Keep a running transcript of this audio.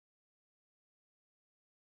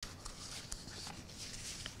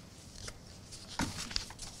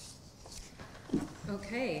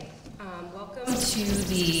Okay, welcome to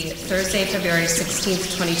the Thursday, February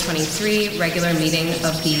 16th, 2023 regular meeting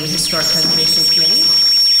of the Historic Preservation Committee.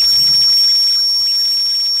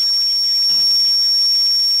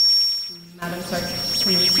 Madam Clerk, can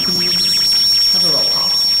we please have a roll call?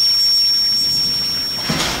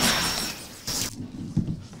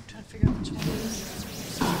 I'm trying to figure out which one it is.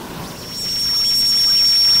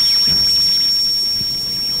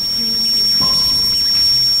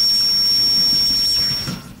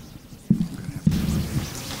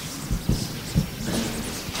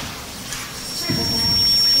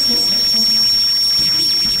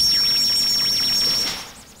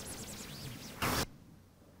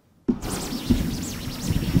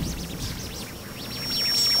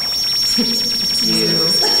 You.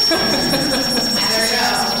 I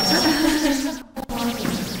don't know.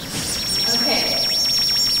 Okay.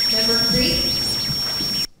 Member Creek?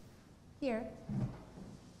 Here.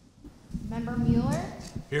 Member Mueller?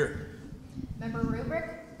 Here. Member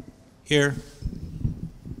Rubric? Here.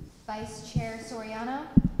 Vice Chair Soriano?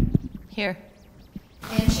 Here.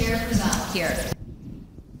 And Chair Frizell? Here.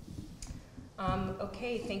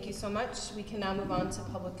 Okay, thank you so much. We can now move on to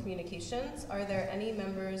public communications. Are there any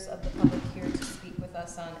members of the public here to speak with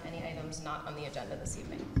us on any items not on the agenda this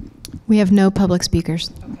evening? We have no public speakers.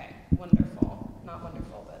 Okay, wonderful. Not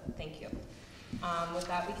wonderful, but thank you. With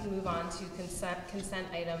that, we can move on to consent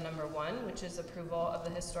item number 1, which is approval of the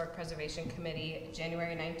Historic Preservation Committee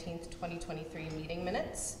January 19th, 2023 meeting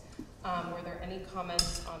minutes. Were there any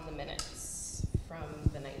comments on the minutes from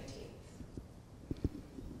the 19th?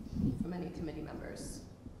 From any committee members?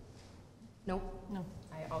 Nope. No.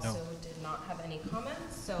 I also did not have any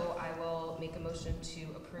comments, so I will make a motion to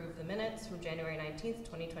approve the minutes from January 19th,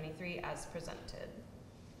 2023 as presented.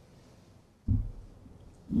 And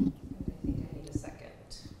I think I need a second.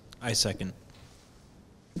 I second.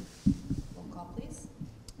 Roll call, please.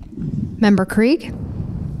 Member Krieg,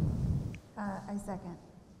 I second.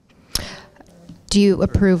 do you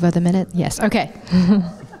approve of the minute? Yes, okay.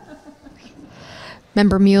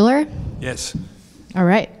 Member Mueller? Yes. All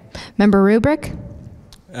right. Member Rubric?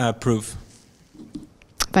 Approve.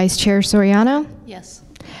 Vice Chair Soriano? Yes.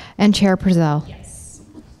 And Chair Prezell? Yes.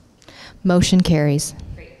 Motion carries.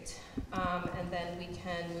 Great. And then we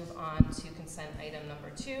can move on to consent item number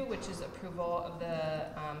 2, which is approval of the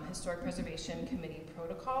Historic Preservation Committee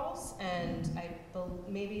protocols. And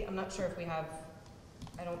I'm not sure if we have,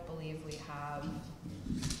 I don't believe we have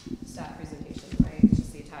staff presentations, right? It's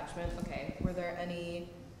just the attachment. Okay. Were there any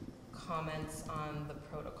comments on the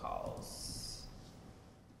protocols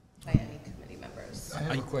by any committee members? I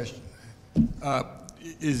have a question.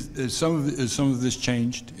 Is some of this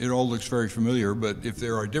changed? It all looks very familiar, but if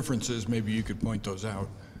there are differences, maybe you could point those out.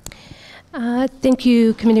 Thank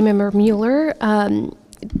you, Committee Member Mueller.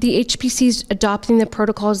 The HPC is adopting the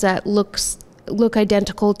protocols that look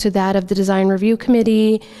identical to that of the Design Review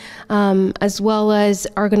Committee, as well as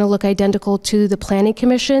are going to look identical to the Planning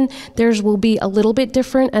Commission. Theirs will be a little bit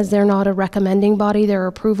different as they're not a recommending body, they're an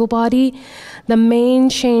approval body. The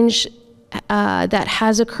main change that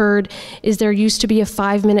has occurred is there used to be a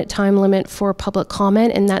 5-minute time limit for public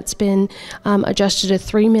comment, and that's been adjusted to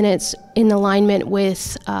 3 minutes in alignment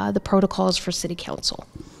with the protocols for City Council.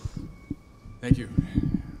 Thank you.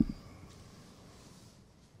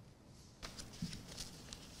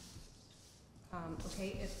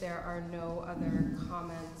 Okay, if there are no other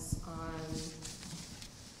comments on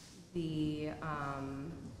the, I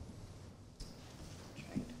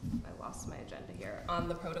lost my agenda here. On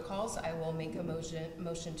the protocols, I will make a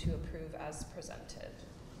motion to approve as presented.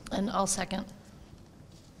 And I'll second.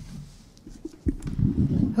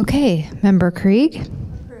 Okay. Member Krieg?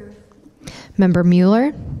 Approve. Member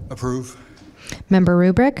Mueller? Approve. Member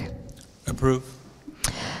Rubric? Approve.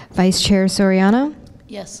 Vice Chair Soriano?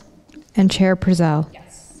 Yes. And Chair Prezell?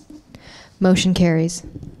 Yes. Motion carries.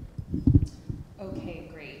 Okay,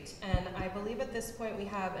 great. And I believe at this point we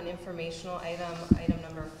have an informational item, item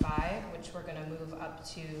number 5, which we're going to move up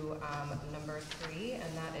to number 3, and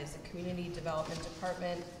that is the Community Development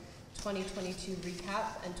Department 2022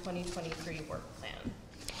 recap and 2023 work plan.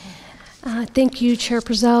 Thank you, Chair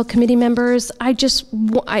Prezell, committee members. I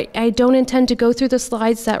don't intend to go through the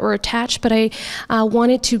slides that were attached, but I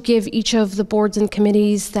wanted to give each of the boards and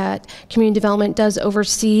committees that community development does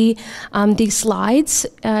oversee these slides.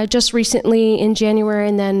 Just recently in January,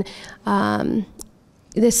 and then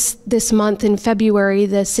this month in February,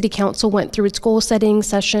 the City Council went through its goal setting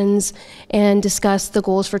sessions and discussed the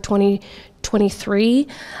goals for 2023.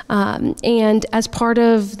 And as part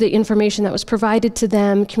of the information that was provided to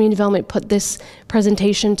them, Community Development put this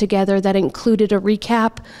presentation together that included a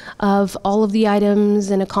recap of all of the items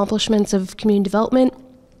and accomplishments of community development.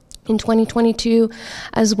 in 2022,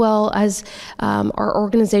 as well as our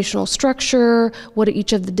organizational structure, what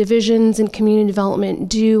each of the divisions in community development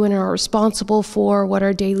do and are responsible for, what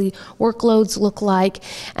our daily workloads look like,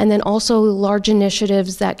 and then also large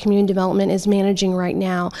initiatives that community development is managing right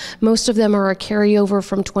now. Most of them are a carryover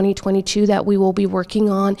from 2022 that we will be working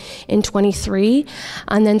on in 23,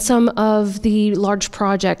 and then some of the large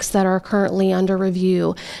projects that are currently under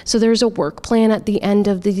review. So there's a work plan at the end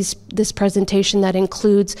of this presentation that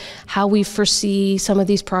includes how we foresee some of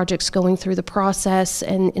these projects going through the process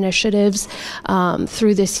and initiatives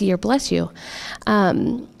through this year. Bless you.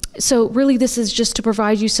 So really this is just to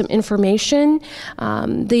provide you some information.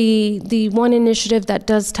 The one initiative that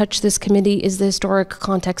does touch this committee is the historic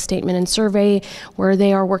context statement and survey, where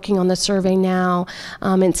they are working on the survey now.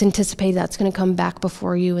 It's anticipated that's going to come back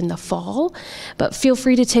before you in the fall. But feel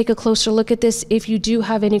free to take a closer look at this. If you do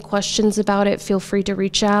have any questions about it, feel free to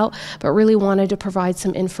reach out, but really wanted to provide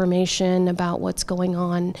some information about what's going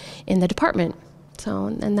on in the department. So,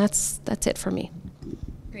 and that's it for me.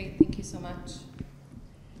 Great, thank you so much.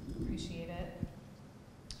 Appreciate it.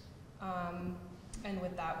 And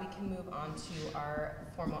with that, we can move on to our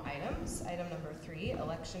formal items. Item number 3,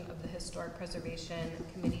 election of the Historic Preservation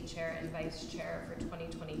Committee Chair and Vice Chair for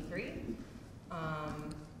 2023.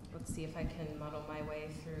 Let's see if I can muddle my way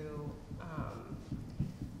through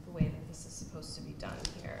the way that this is supposed to be done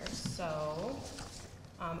here. So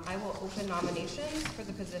I will open nominations for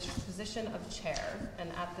the position of chair,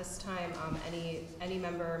 and at this time, any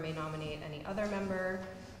member may nominate any other member,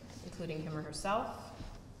 including him or herself.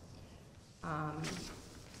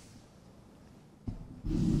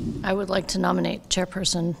 I would like to nominate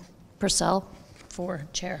Chairperson Purcell for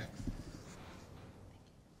chair.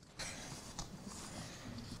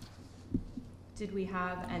 Did we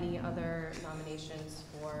have any other nominations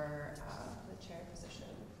for the chair position?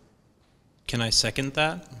 Can I second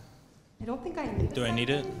that? I don't think I need it. Do I need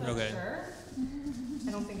it? But Okay. Sure.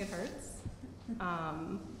 I don't think it hurts.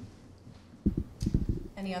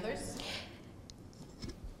 Any others?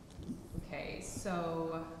 Okay,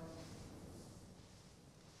 so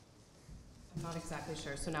I'm not exactly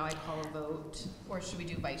sure. So now I call a vote, or should we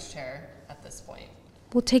do vice chair at this point?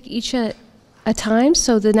 We'll take each at a time.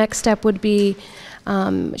 So the next step would be,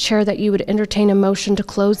 Chair, that you would entertain a motion to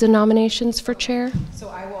close the nominations for chair. So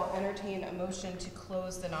I will entertain a motion to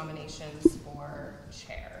close the nominations for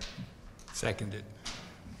chair. Seconded.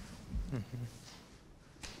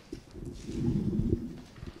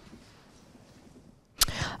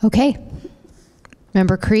 Okay.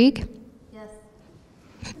 Member Krieg? Yes.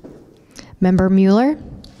 Member Mueller?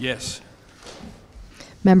 Yes.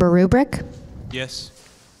 Member Rubrick? Yes.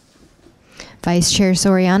 Vice Chair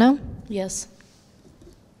Soriano? Yes.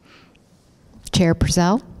 Chair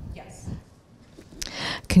Purcell? Yes.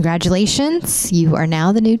 Congratulations. You are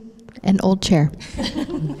now the new and old chair.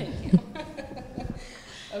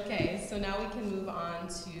 Okay, so now we can move on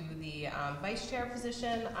to the vice chair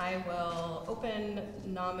position. I will open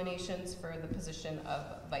nominations for the position of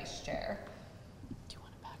vice chair. Do you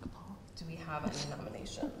want to back up all? Do we have any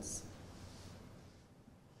nominations?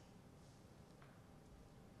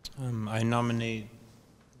 I nominate,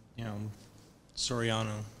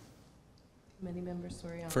 Soriano Committee member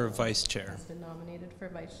Soriano for vice chair. has been nominated for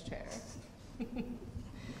vice chair.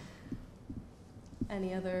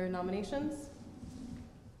 Any other nominations?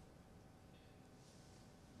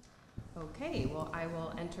 Okay, well, I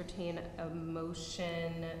will entertain a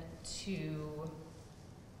motion to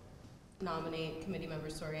nominate committee member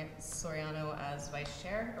Soriano as vice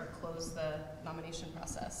chair, or close the nomination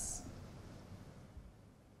process.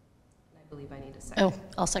 And I believe I need a second. Oh,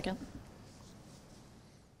 I'll second.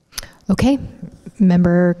 Okay.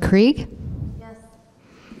 Member Krieg? Yes.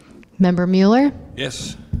 Member Mueller?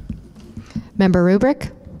 Yes. Member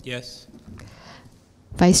Rubrick? Yes.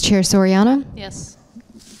 Vice Chair Soriano? Yes.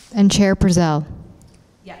 And Chair Purcell?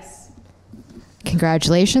 Yes.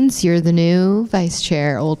 Congratulations, You're the new vice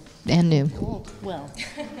chair, old and new. Old, well,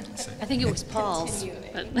 I think it was Paul's.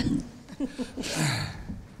 Continuing.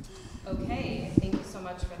 Okay, thank you so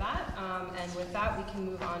much for that. And with that, we can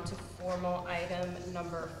move on to formal item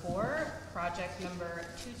number 4, project number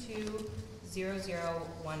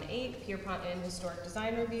 220018, Pierpont Inn Historic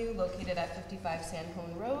Design Review, located at 55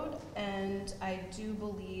 Sandhone Road. And I do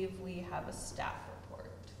believe we have a staff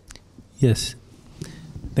report. Yes.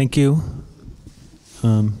 Thank you.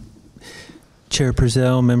 Chair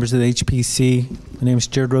Purcell, members of the HPC. My name is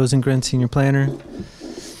Jared Rosengren, Senior Planner.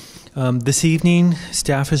 This evening,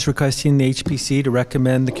 staff is requesting the HPC to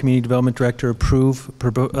recommend the Community Development Director approve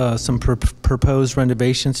some proposed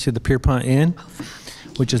renovations to the Pierpont Inn,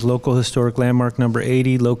 which is local historic landmark number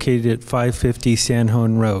 80, located at 550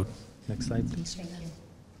 Sandhone Road. Next slide, please. Thank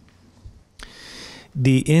you.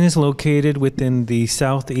 The inn is located within the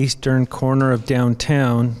southeastern corner of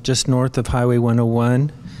downtown, just north of Highway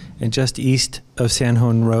 101 and just east of San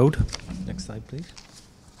Juan Road. Next slide, please.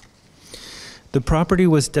 The property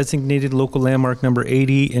was designated local landmark number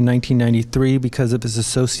 80 in 1993 because of its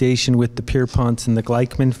association with the Pierponts and the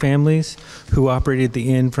Gleichman families, who operated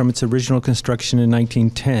the inn from its original construction in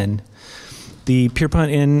 1910. The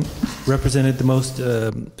Pierpont Inn represented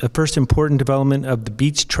the first important development of the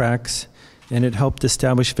beach tracks, and it helped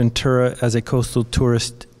establish Ventura as a coastal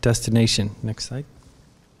tourist destination. Next slide.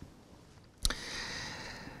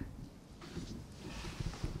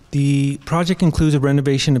 The project includes a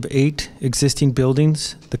renovation of 8 existing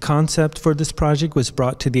buildings. The concept for this project was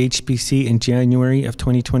brought to the HPC in January of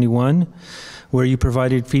 2021, where you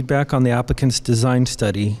provided feedback on the applicant's design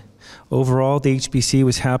study. Overall, the HPC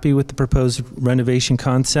was happy with the proposed renovation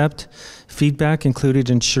concept. Feedback included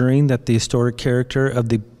ensuring that the historic character of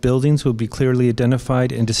the buildings will be clearly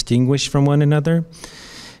identified and distinguished from one another,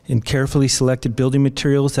 and carefully selected building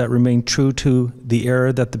materials that remain true to the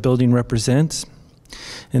era that the building represents.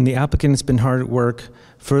 And the applicant has been hard at work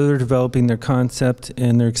further developing their concept,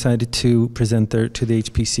 and they're excited to present to the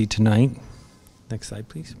HPC tonight. Next slide,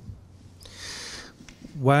 please.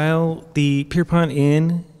 While the Pierpont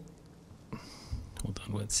Inn, hold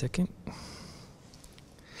on one second.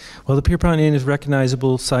 While the Pierpont Inn is a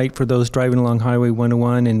recognizable site for those driving along Highway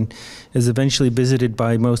 101 and is eventually visited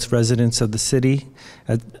by most residents of the city,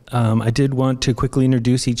 I did want to quickly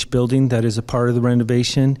introduce each building that is a part of the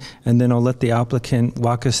renovation, and then I'll let the applicant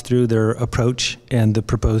walk us through their approach and the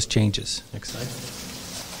proposed changes. Next slide.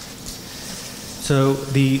 So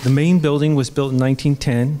the main building was built in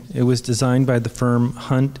 1910. It was designed by the firm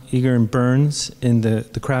Hunt, Eager & Burns in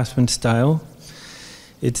the Craftsman style.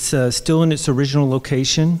 It's still in its original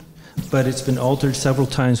location, but it's been altered several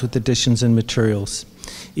times with additions and materials.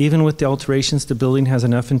 Even with the alterations, the building has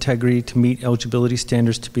enough integrity to meet eligibility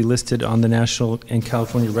standards to be listed on the national and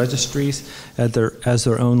California registries as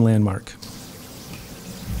their own landmark.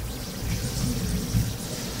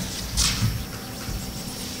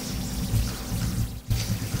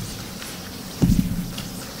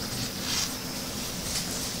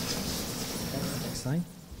 Next slide.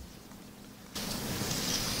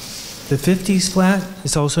 The 50s flat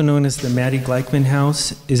is also known as the Mattie Gleichman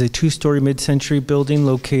House, is a 2-story mid-century building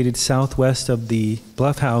located southwest of the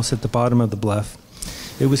Bluff House at the bottom of the bluff.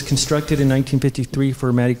 It was constructed in 1953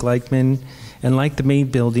 for Mattie Gleichman, and like the main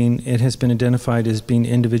building, it has been identified as being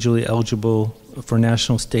individually eligible for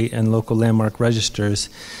national, state, and local landmark registers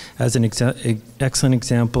as an excellent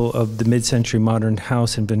example of the mid-century modern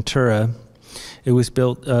house in Ventura. It was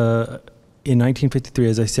built in 1953,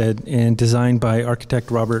 as I said, and designed by architect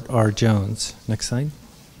Robert R. Jones. Next slide.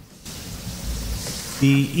 The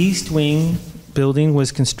East Wing building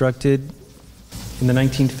was constructed in the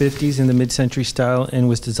 1950s in the mid-century style and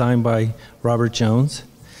was designed by Robert Jones.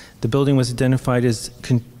 The building was identified as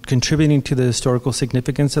contributing to the historical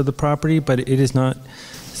significance of the property, but it is not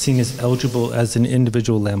seen as eligible as an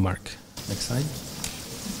individual landmark. Next slide.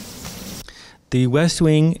 The West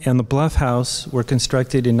Wing and the Bluff House were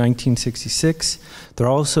constructed in 1966. They're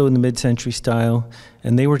also in the mid-century style,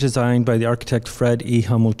 and they were designed by the architect Fred E.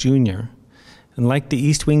 Hummel Jr. And like the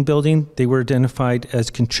East Wing building, they were identified as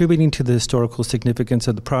contributing to the historical significance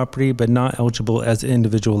of the property, but not eligible as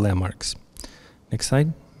individual landmarks. Next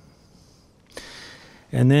slide.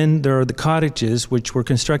 And then there are the cottages, which were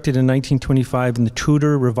constructed in 1925 in the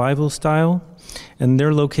Tudor Revival style, and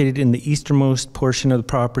they're located in the easternmost portion of the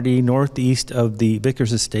property, northeast of the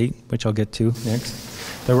Vickers Estate, which I'll get to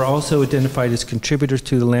next. They were also identified as contributors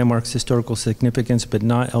to the landmark's historical significance, but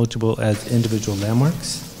not eligible as individual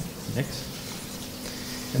landmarks.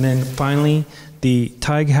 Next. And then finally, the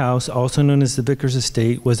Tighe House, also known as the Vickers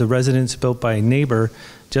Estate, was a residence built by a neighbor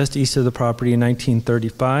just east of the property in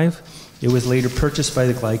 1935. It was later purchased by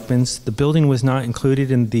the Gleichmans. The building was not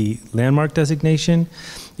included in the landmark designation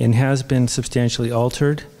and has been substantially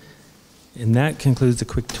altered. And that concludes a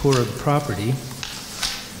quick tour of the property.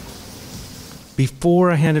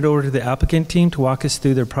 Before I hand it over to the applicant team to walk us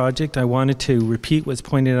through their project, I wanted to repeat what's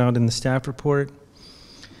pointed out in the staff report,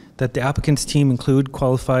 that the applicant's team include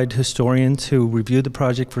qualified historians who review the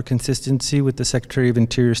project for consistency with the Secretary of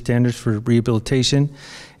Interior Standards for Rehabilitation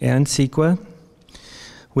and CEQA,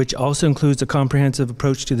 which also includes a comprehensive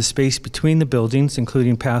approach to the space between the buildings,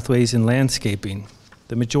 including pathways and landscaping.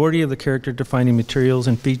 The majority of the character-defining materials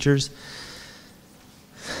and features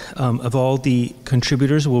of all the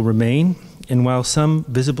contributors will remain, and while some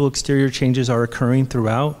visible exterior changes are occurring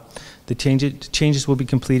throughout, the changes will be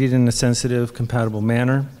completed in a sensitive, compatible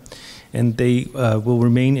manner. and they will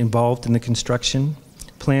remain involved in the construction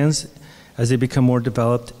plans as they become more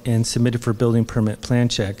developed and submitted for building permit plan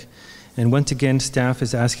check. And once again, staff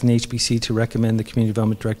is asking the HPC to recommend the Community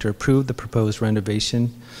Development Director approve the proposed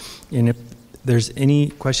renovation. And if there's any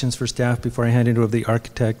questions for staff before I hand it over to the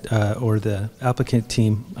architect or the applicant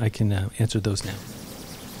team, I can answer those now.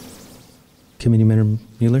 Committee Member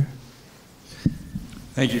Mueller?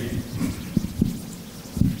 Thank you.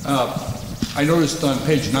 I noticed on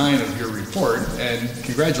page 9 of your report, and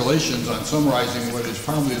congratulations on summarizing what is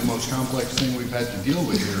probably the most complex thing we've had to deal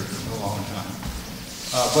with here in a long time.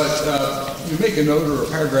 But you make a note or a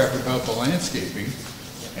paragraph about the landscaping,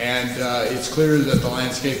 and it's clear that the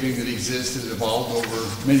landscaping that exists has evolved over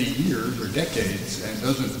many years or decades and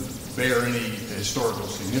doesn't bear any historical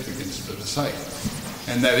significance to the site,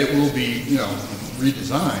 and that it will be, you know,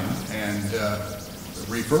 redesigned and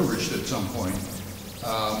refurbished at some point.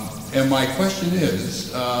 And my question is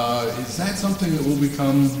that something that will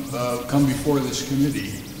come before this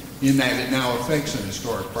committee, in that it now affects an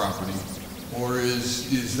historic property, or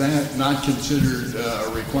is that not considered a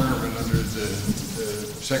requirement under the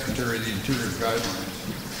Secretary of the Interior guidelines?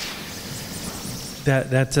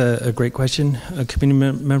 That's a great question, Committee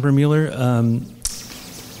Member Mueller.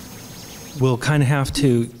 We'll kind of have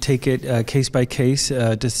to take it case by case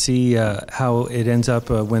to see how it ends up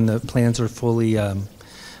when the plans are fully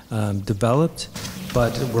developed.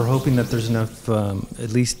 But we're hoping that there's enough,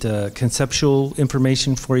 at least conceptual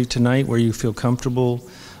information for you tonight where you feel comfortable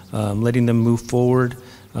letting them move forward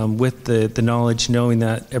with the knowledge, knowing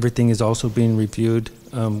that everything is also being reviewed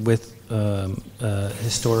with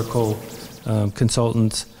historical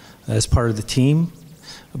consultants as part of the team.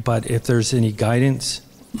 But if there's any guidance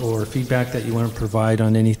or feedback that you want to provide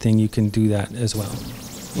on anything, you can do that as well.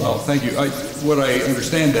 Well, thank you. What I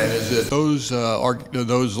understand then is that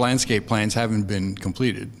those landscape plans haven't been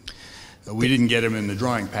completed. We didn't get them in the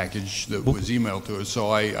drawing package that was emailed to us, so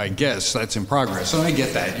I guess that's in progress. And I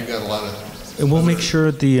get that. You've got a lot of... And we'll make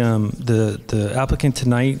sure the applicant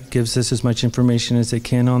tonight gives us as much information as they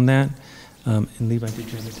can on that. And Levi, did you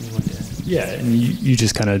have anything you wanted to add? Yeah, and you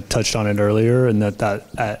just kind of touched on it earlier, and that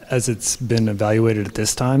as it's been evaluated at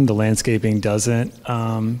this time, the landscaping doesn't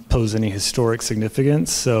pose any historic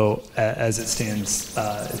significance. So as it stands,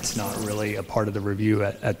 it's not really a part of the review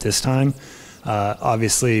at this time.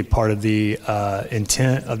 Obviously, part of the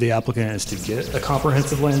intent of the applicant is to get a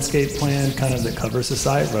comprehensive landscape plan kind of that covers the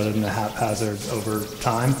site rather than a haphazard over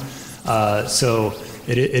time. So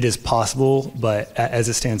it is possible, but as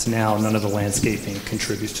it stands now, none of the landscaping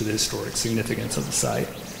contributes to the historic significance of the site.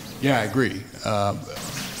 Yeah, I agree.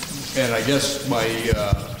 And I guess my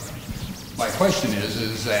question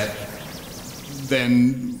is that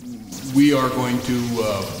then we are going to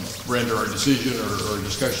render our decision or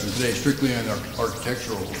discussion today strictly on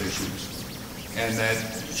architectural issues, and that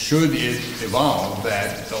should it evolve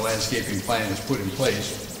that the landscaping plan is put in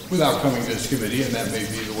place without coming to this committee, and that may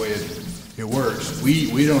be the way it works.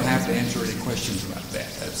 We don't have to answer any questions about that.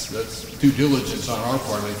 That's due diligence on our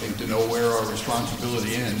part, I think, to know where our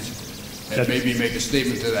responsibility ends, and maybe make a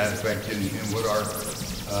statement to that effect in what our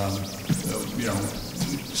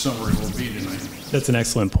summary will be tonight. That's an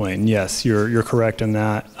excellent point. And yes, you're correct in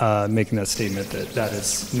that, making that statement that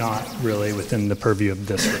is not really within the purview of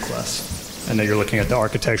this request, and that you're looking at the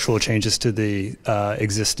architectural changes to the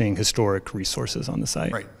existing historic resources on the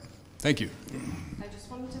site. Right. Thank you. I just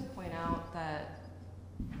wanted to point out that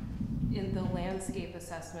in the landscape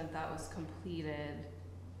assessment that was completed,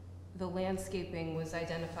 the landscaping was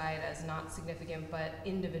identified as not significant, but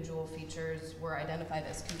individual features were identified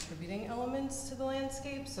as contributing elements to the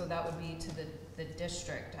landscape. So that would be to the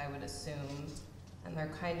district, I would assume. And they're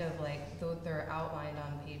kind of like, they're outlined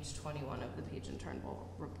on page 21 of the Page and Turnbull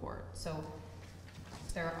report. So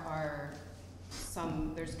there's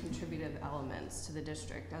contributive elements to the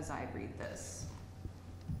district as I read this.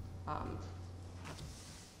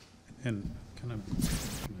 And can I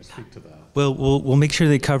speak to that? Well, we'll make sure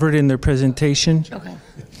they cover it in their presentation. Okay.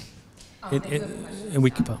 And we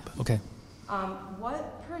can, okay.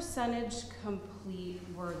 What percentage complete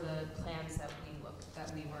were the plans that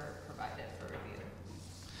we were provided for review?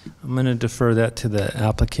 I'm going to defer that to the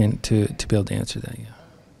applicant to be able to answer that, yeah.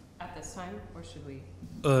 At this time, or should we?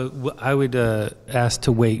 I would ask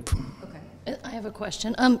to wait. Okay. I have a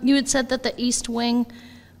question. You had said that the east wing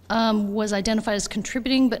was identified as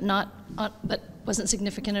contributing, but wasn't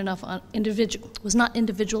significant enough on was not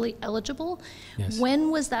individually eligible. Yes. When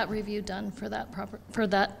was that review done for that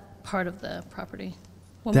part of the property?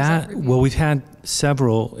 When was that review? Well, we've had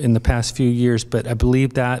several in the past few years, but I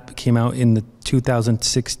believe that came out in the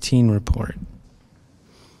 2016 report.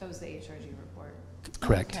 That was the HRG report.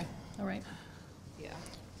 Correct. Okay. All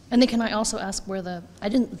And then can I also ask where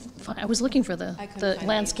I was looking for the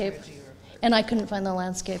landscape, and I couldn't find the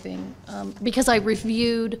landscaping, because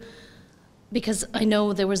because I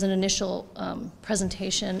know there was an initial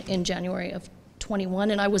presentation in January of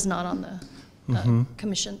 '21, and I was not on the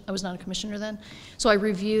commission. I was not a commissioner then. So I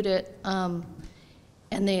reviewed it, and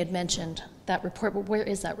they had mentioned that report, but where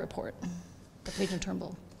is that report? The Page and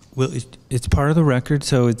Turnbull. Well, it's part of the record,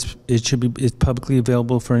 so it's publicly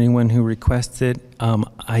available for anyone who requests it.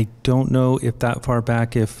 I don't know if that far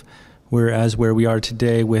back, if we're where we are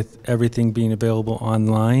today with everything being available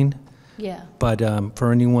online. Yeah. But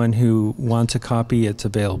for anyone who wants a copy, it's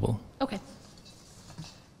available. Okay.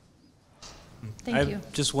 Thank I you.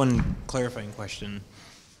 have just one clarifying question.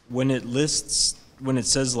 When it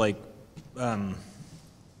says like, let me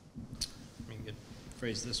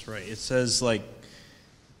phrase this right. It says like,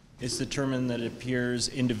 it's determined that it appears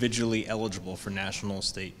individually eligible for national,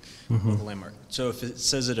 state, local landmark. So if it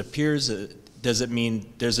says it appears, does it mean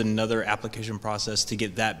there's another application process to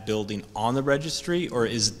get that building on the registry, or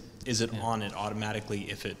is it on it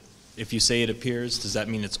automatically if you say it appears? Does that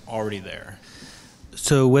mean it's already there?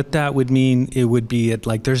 So what that would mean, it would be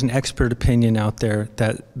there's an expert opinion out there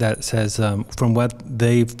that says from what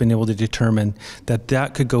they've been able to determine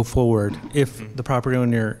that could go forward if the property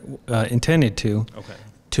owner intended to. Okay.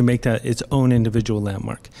 To make that its own individual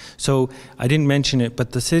landmark. So I didn't mention it,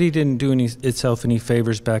 but the city didn't do itself any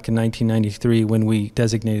favors back in 1993 when we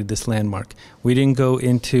designated this landmark. We didn't go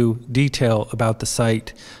into detail about the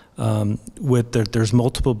site. There's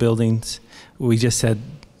multiple buildings. We just said,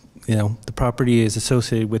 the property is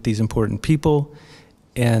associated with these important people,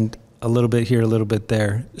 and a little bit here, a little bit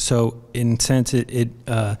there. So in a sense, it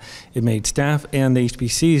made staff and the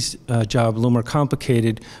HPC's job a little more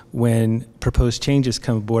complicated when proposed changes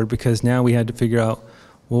come aboard, because now we had to figure out,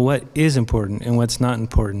 well, what is important and what's not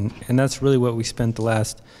important. And that's really what we spent the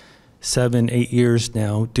last 7-8 years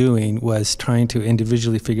now doing, was trying to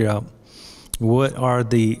individually figure out what are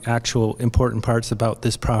the actual important parts about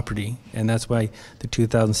this property. And that's why the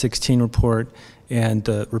 2016 report and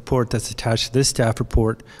the report that's attached to this staff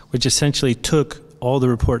report, which essentially took all the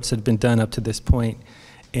reports that had been done up to this point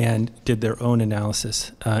and did their own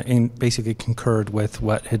analysis and basically concurred with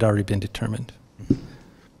what had already been determined.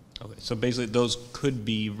 Okay, so basically those could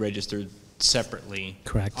be registered separately.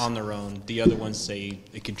 Correct. On their own. The other ones say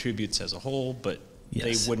it contributes as a whole, but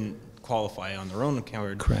Yes. they wouldn't qualify on their own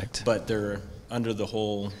account. Correct. But they're under the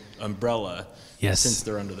whole umbrella. Yes. Since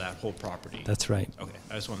they're under that whole property. That's right. Okay,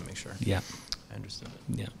 I just want to make sure. Yeah. I understood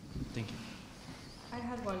it. Yeah. Thank you. I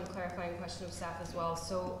had one clarifying question of staff as well.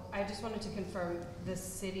 So I just wanted to confirm the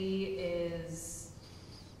city is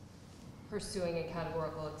pursuing a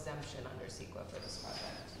categorical exemption under CEQA for this project.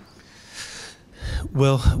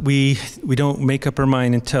 Well, we don't make up our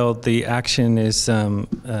mind until the action is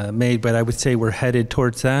made, but I would say we're headed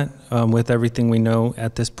towards that with everything we know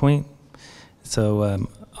at this point. So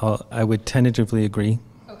I would tentatively agree.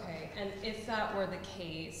 Okay, and if that were the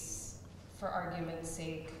case, for argument's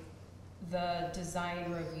sake, the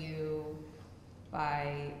design review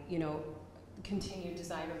by, continued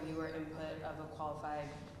design review or input of a qualified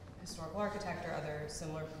historical architect or other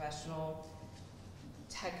similar professional,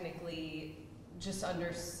 technically, just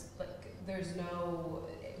there's no,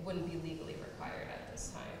 it wouldn't be legally required at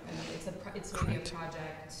this time. I mean, it's maybe a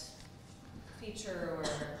project feature or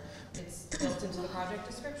it's built into the project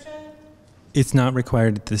description? It's not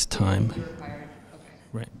required at this It time. wouldn't be required, okay,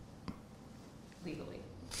 Right. legally.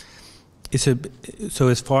 So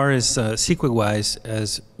as far as CEQA-wise,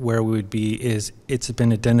 as where we would be, is it's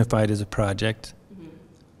been identified as a project,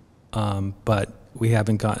 but we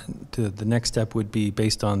haven't gotten to the next step. Would be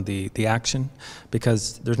based on the action,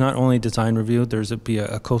 because there's not only design review, there's be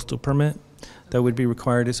a coastal permit that would be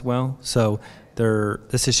required as well. So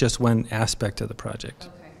this is just one aspect of the project.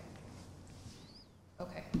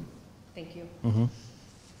 Okay, thank you. Mm-hmm.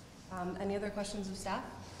 Any other questions of staff?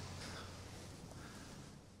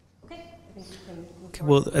 Okay, I think we can move Okay,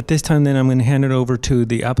 well, at this time, then, I'm going to hand it over to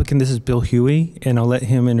the applicant. This is Bill Huey, and I'll let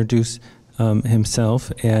him introduce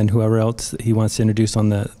himself and whoever else he wants to introduce on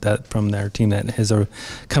that from their team that has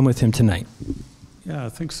come with him tonight. Yeah,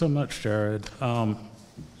 thanks so much, Jared.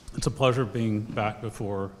 It's a pleasure being back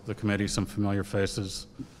before the committee, some familiar faces,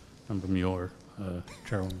 Member Mueller,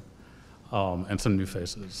 Chairwoman, and some new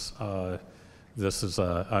faces.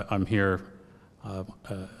 I'm here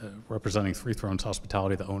representing Three Thrones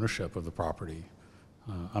Hospitality, the ownership of the property.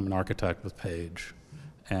 I'm an architect with Page,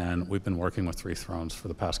 and we've been working with Three Thrones for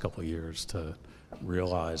the past couple of years to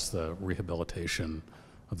realize the rehabilitation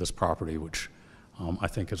of this property, which I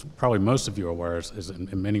think, as probably most of you are aware, is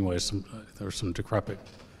in many ways there's some decrepit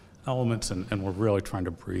elements, and we're really trying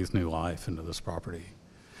to breathe new life into this property.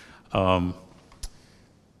 You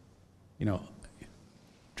know,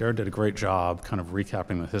 Jared did a great job kind of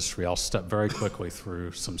recapping the history. I'll step very quickly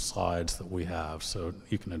through some slides that we have so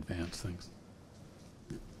you can advance things.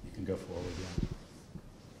 You can go forward,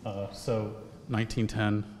 yeah. So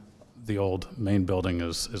 1910, the old main building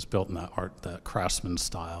is built in that craftsman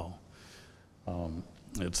style.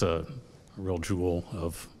 It's a real jewel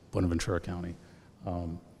of Buenaventura County.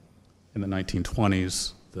 In the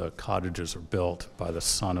 1920s, the cottages are built by the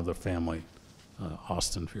son of the family,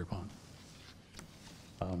 Austin Pierpont.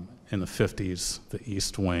 In the 50s, the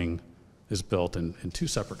east wing is built in two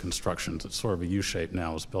separate constructions. It's sort of a U-shape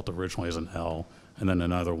now. It was built originally as an L, and then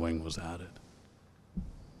another wing was added.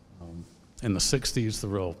 In the 60s, the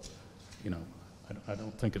real, you know, I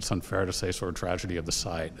don't think it's unfair to say sort of tragedy of the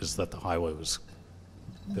site is that the highway was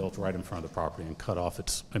built right in front of the property and cut off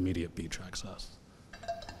its immediate beach access.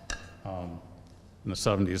 In the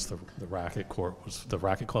 70s, the racket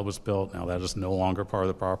club was built. Now that is no longer part of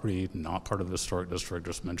the property, not part of the historic district.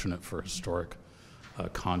 Just mention it for historic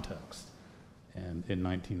context. And in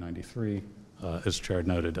 1993, as Jared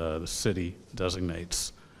noted, the city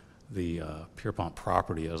designates the Pierpont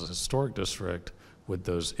property as a historic district with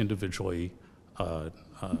those individually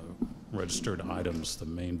registered items, the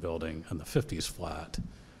main building and the 50s flat.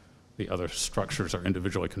 The other structures are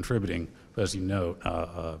individually contributing, but as you note,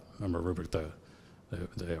 Member Rubric,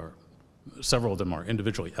 several of them are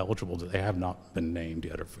individually eligible. They have not been named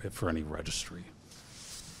yet for any registry.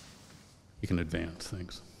 You can advance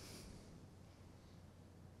things.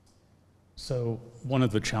 So one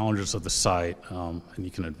of the challenges of the site, and you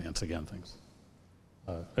can advance again things,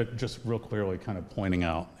 just real clearly kind of pointing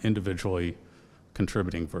out individually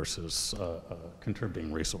contributing versus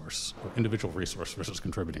contributing resource, or individual resource versus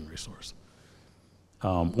contributing resource.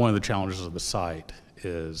 One of the challenges of the site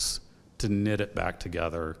is to knit it back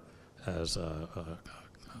together as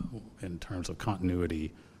in terms of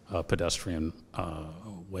continuity, pedestrian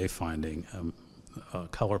wayfinding,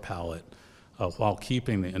 color palette, while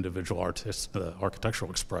keeping the individual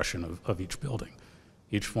architectural expression of each building.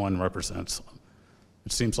 Each one represents,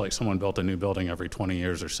 it seems like someone built a new building every 20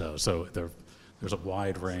 years or so. So there's a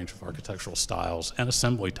wide range of architectural styles and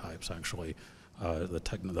assembly types, actually.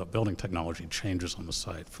 The building technology changes on the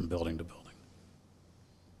site from building to building.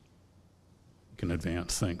 You can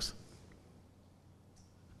advance things.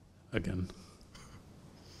 Again.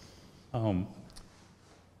 You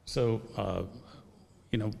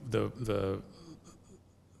know,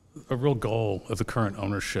 a real goal of the current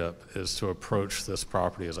ownership is to approach this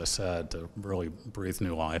property, as I said, to really breathe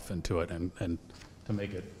new life into it and to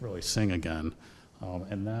make it really sing again.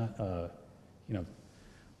 And that, you know,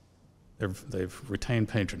 they've retained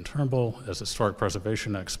Page and Turnbull as historic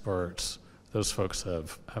preservation experts. Those folks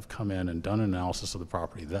have come in and done an analysis of the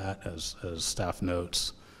property that, as staff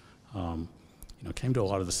notes, you know, came to a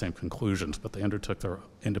lot of the same conclusions, but they undertook their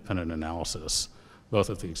independent analysis, both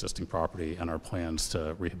of the existing property and our plans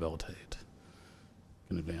to rehabilitate.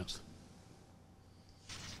 In advance.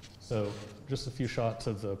 So just a few shots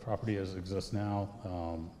of the property as it exists now.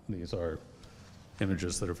 These are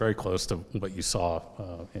images that are very close to what you saw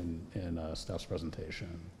in staff's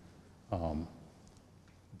presentation.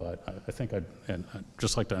 But I think I'd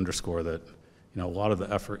just like to underscore that, you know, a lot of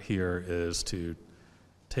the effort here is to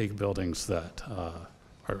take buildings that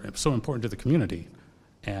are so important to the community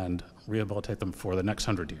and rehabilitate them for the next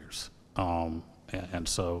 100 years. And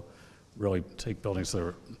so really take buildings that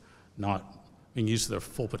are not being used to their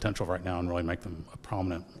full potential right now and really make them a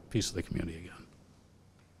prominent piece of the community again.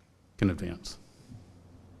 Can advance.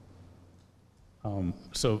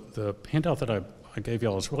 So the handout that I gave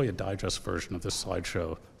y'all is really a digest version of this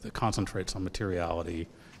slideshow that concentrates on materiality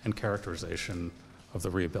and characterization of the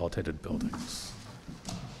rehabilitated buildings.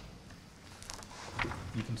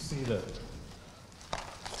 You can see that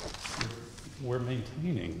we're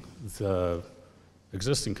maintaining the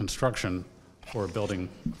existing construction for a building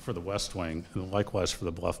for the West Wing, and likewise for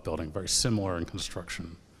the Bluff building, very similar in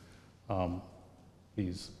construction.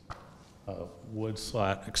 These wood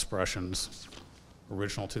slat expressions,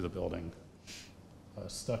 original to the building,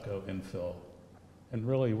 stucco infill, and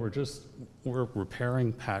really we're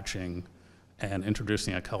repairing, patching, and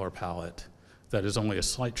introducing a color palette that is only a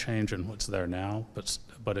slight change in what's there now,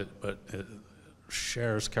 but it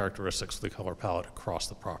shares characteristics of the color palette across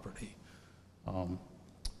the property.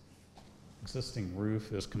 Existing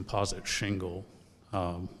roof is composite shingle.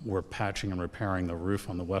 We're patching and repairing the roof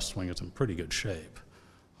on the West Wing. It's in pretty good shape.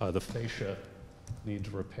 The fascia needs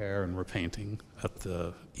repair and repainting at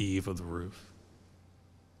the eave of the roof.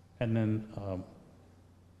 And then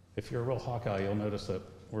if you're a real Hawkeye, you'll notice that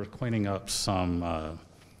we're cleaning up some,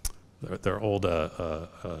 their old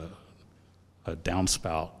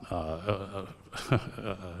downspout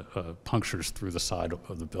punctures through the side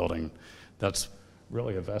of the building. That's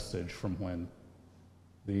really a vestige from when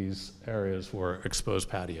these areas were exposed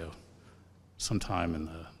patio. Sometime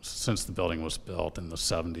since the building was built in the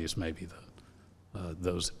 70s, maybe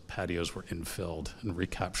those patios were infilled and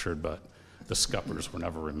recaptured, but the scuppers were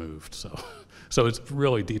never removed. So it's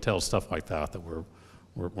really detailed stuff like that that we're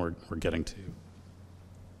getting to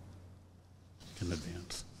in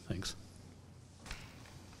advance. Thanks.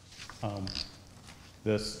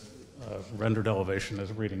 This rendered elevation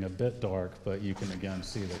is reading a bit dark, but you can again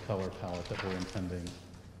see the color palette that we're intending.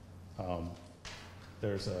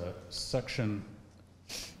 There's a section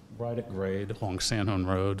right at grade along Sandhorn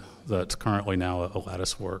Road that's currently now a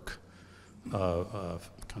lattice work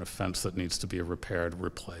kind of fence that needs to be repaired,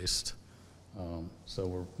 replaced.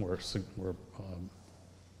 So we're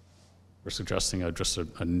suggesting just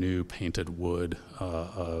a new painted wood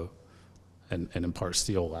and in part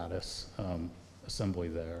steel lattice assembly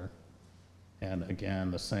there. And again,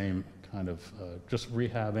 the same kind of just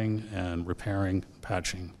rehabbing and repairing,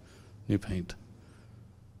 patching, new paint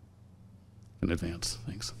in advance.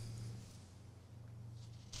 Thanks.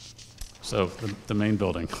 So the main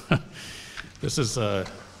building. This is the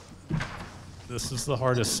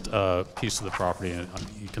hardest piece of the property, and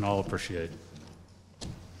you can all appreciate.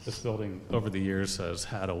 This building over the years has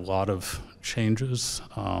had a lot of changes,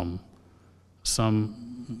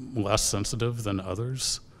 some less sensitive than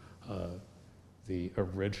others. The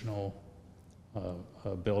original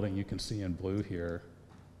building you can see in blue here,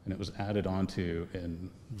 and it was added onto in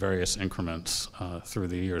various increments through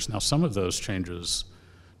the years. Now, some of those changes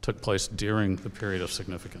took place during the period of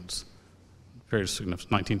significance,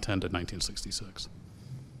 1910 to 1966.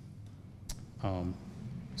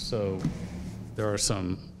 So there are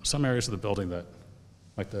some areas of the building that,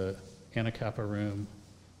 like the Anacapa room,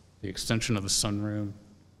 the extension of the sunroom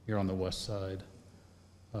here on the west side,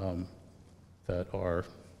 that are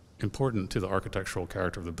important to the architectural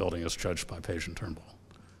character of the building as judged by Page and Turnbull.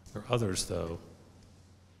 There are others, though,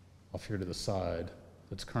 off here to the side,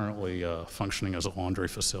 that's currently functioning as a laundry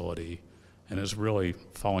facility and is really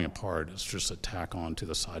falling apart. It's just a tack on to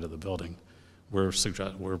the side of the building. We're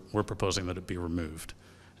proposing that it be removed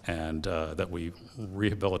and that we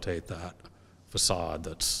rehabilitate that facade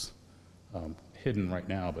that's hidden right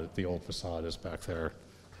now, but the old facade is back there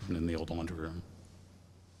hidden in the old laundry room.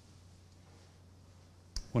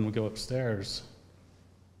 When we go upstairs,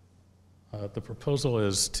 the proposal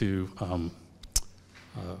is to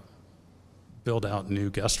build out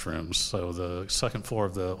new guest rooms. So the second floor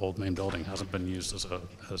of the old main building hasn't been used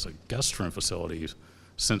as a guest room facility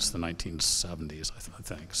since the 1970s, I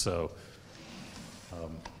think. So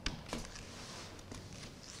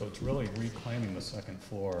it's really reclaiming the second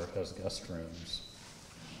floor as guest rooms.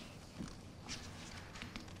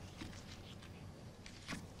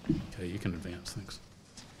 Okay, you can advance, thanks.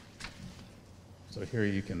 So here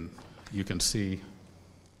you can see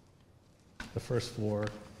the first floor,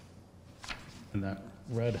 and that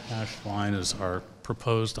red hashed line is our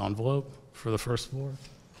proposed envelope for the first floor.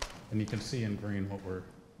 And you can see in green what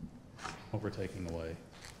we're taking away.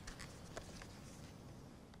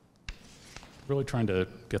 Really trying to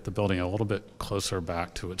get the building a little bit closer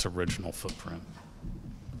back to its original footprint.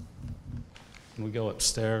 When we go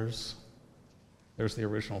upstairs, there's the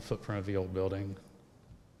original footprint of the old building.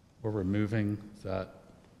 We're removing that,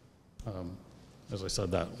 as I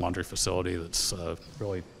said, that laundry facility that's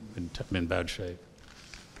really in bad shape.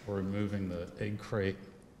 We're removing the egg crate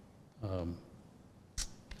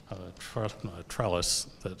trellis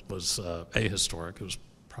that was ahistoric. It was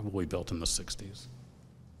probably built in the 60s.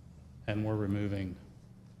 And we're removing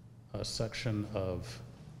a section of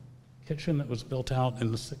kitchen that was built out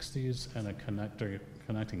in the 60s and a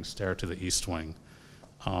connecting stair to the east wing.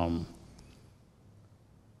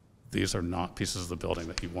 These are not pieces of the building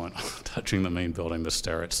that you want touching the main building. The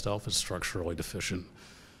stair itself is structurally deficient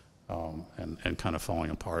and kind of falling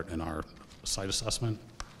apart in our site assessment.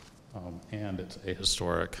 And it's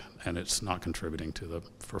ahistoric, and it's not contributing to the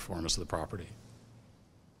performance of the property.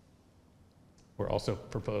 We're also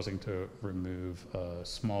proposing to remove a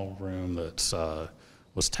small room that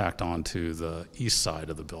was tacked on to the east side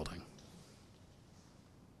of the building.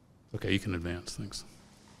 Okay, you can advance, thanks.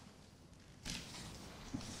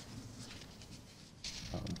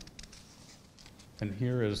 And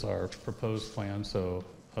here is our proposed plan. So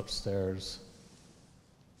upstairs,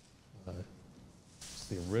 it's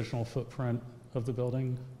the original footprint of the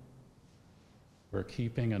building. We're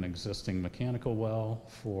keeping an existing mechanical well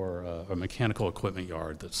for a mechanical equipment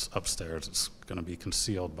yard that's upstairs. It's going to be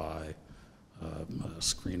concealed by a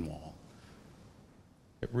screen wall.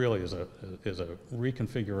 It really is a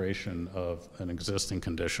reconfiguration of an existing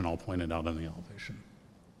condition. I'll point it out in the elevation.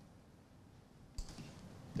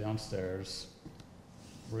 Downstairs,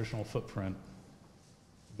 original footprint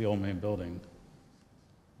of the old main building.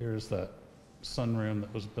 Here's that sunroom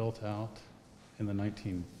that was built out in the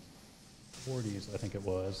 1940s, I think it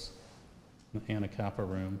was, the Anna Kappa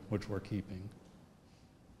room, which we're keeping.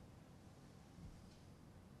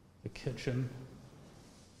 The kitchen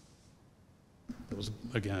that was,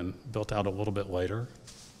 again, built out a little bit later,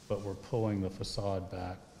 but we're pulling the facade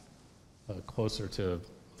back closer to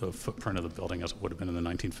the footprint of the building as it would have been in the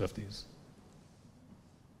 1950s.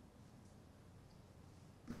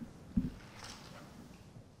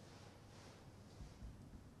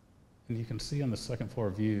 And you can see on the second floor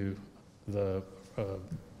view the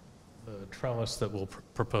trellis that we'll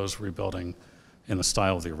propose rebuilding in the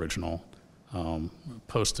style of the original,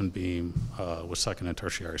 post and beam with second and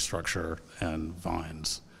tertiary structure and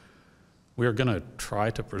vines. We are going to try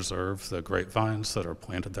to preserve the grapevines that are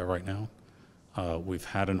planted there right now. We've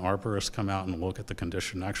had an arborist come out and look at the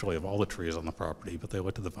condition actually of all the trees on the property, but they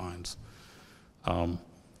looked at the vines. The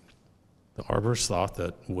arborist thought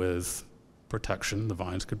that with protection, the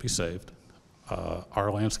vines could be saved.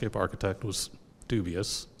 Our landscape architect was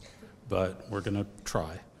dubious, but we're going to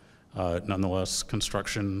try. Nonetheless,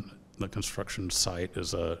 the construction site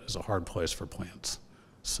is a hard place for plants,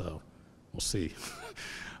 so we'll see.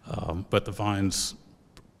 But the vines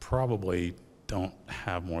probably don't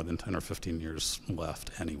have more than 10 or 15 years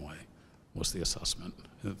left anyway, was the assessment.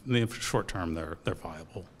 In the short term, they're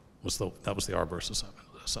viable. That was the arborist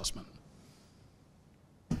assessment.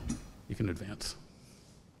 You can advance.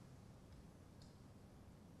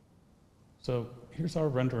 So here's our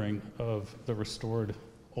rendering of the restored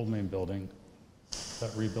Old Main building,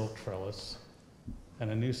 that rebuilt trellis,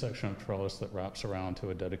 and a new section of trellis that wraps around to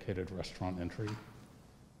a dedicated restaurant entry.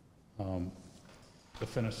 The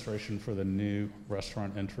fenestration for the new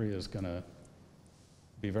restaurant entry is going to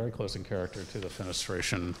be very close in character to the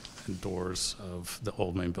fenestration and doors of the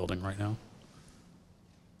Old Main building right now.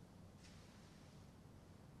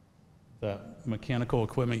 That mechanical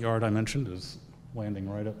equipment yard I mentioned is landing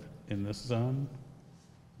right up in this zone.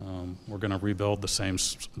 We're going to rebuild a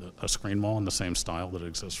screen wall in the same style that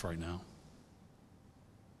exists right now.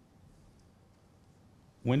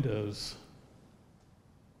 Windows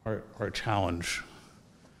are a challenge.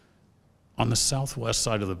 On the southwest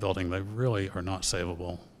side of the building, they really are not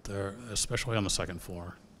savable. They're, especially on the second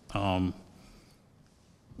floor.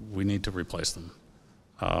 We need to replace them.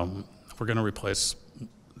 We're going to replace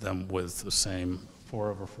them with the same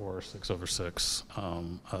 4/4,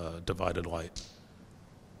 6/6 divided light.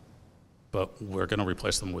 But we're going to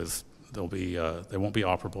replace them with, they won't be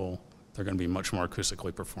operable. They're going to be much more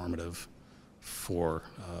acoustically performative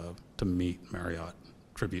to meet Marriott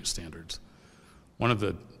Tribute standards. One of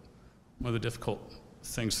the difficult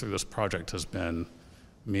things through this project has been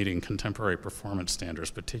meeting contemporary performance standards,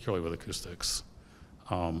 particularly with acoustics,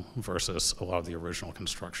 versus a lot of the original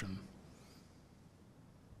construction.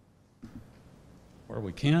 Where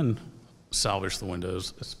we can salvage the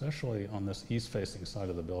windows, especially on this east-facing side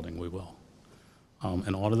of the building, we will.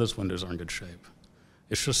 And a lot of those windows are in good shape.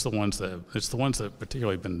 It's just the ones that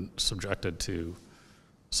particularly have been subjected to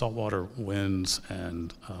saltwater winds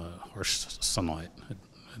and harsh sunlight.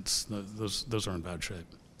 Those are in bad shape.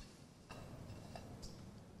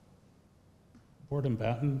 Board and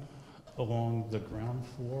batten along the ground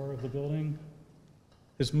floor of the building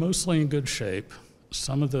is mostly in good shape.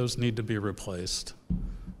 Some of those need to be replaced,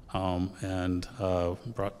 and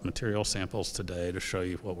brought material samples today to show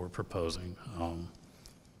you what we're proposing.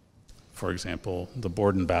 For example, the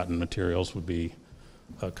board and batten materials would be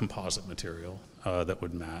a composite material that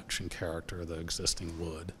would match in character the existing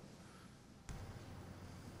wood.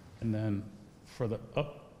 And then for the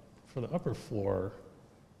upper floor,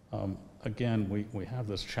 again, we have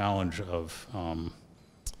this challenge of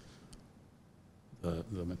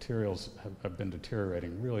the materials have been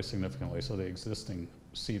deteriorating really significantly. So the existing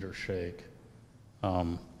cedar shake,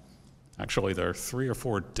 actually there are 3 or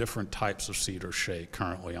 4 different types of cedar shake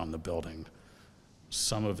currently on the building.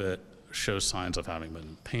 Some of it shows signs of having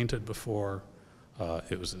been painted before.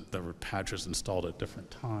 There were patches installed at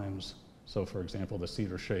different times. So for example, the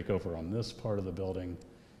cedar shake over on this part of the building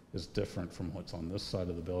is different from what's on this side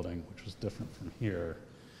of the building, which is different from here.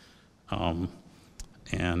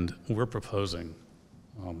 And we're proposing,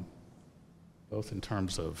 both in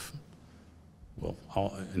terms of,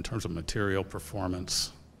 in terms of material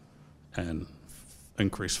performance and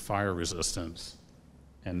increase fire resistance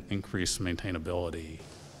and increase maintainability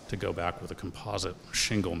to go back with a composite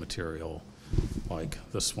shingle material like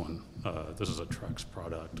this one. This is a Trex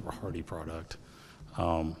product or Hardie product.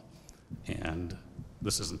 And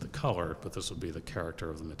this isn't the color, but this would be the character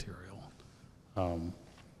of the material.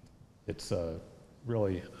 It's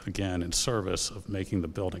really, again, in service of making the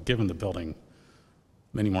building, giving the building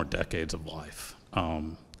many more decades of life.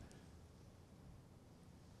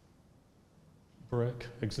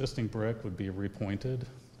 Existing brick would be repointed,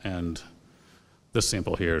 and this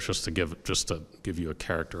sample here is just to give you a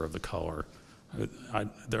character of the color.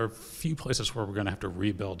 There are a few places where we're going to have to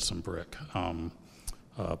rebuild some brick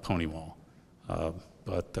pony wall,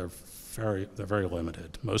 but they're very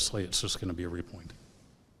limited. Mostly, it's just going to be repointed.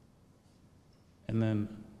 And then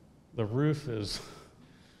the roof is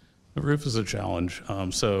a challenge.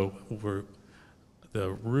 So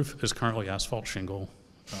the roof is currently asphalt shingle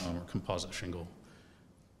or composite shingle.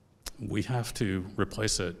 We have to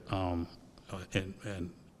replace it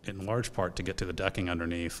in large part to get to the decking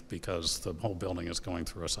underneath because the whole building is going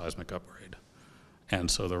through a seismic upgrade. And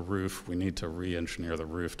so the roof, we need to re-engineer the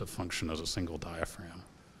roof to function as a single diaphragm.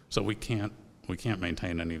 So we can't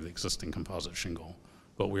maintain any of the existing composite shingle,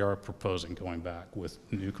 but we are proposing going back with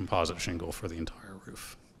new composite shingle for the entire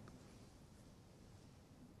roof.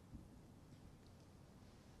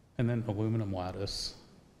 And then aluminum lattice,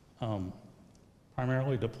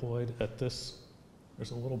 primarily deployed at this.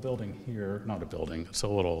 There's a little building here, not a building, it's a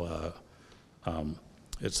little,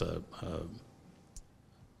 it's a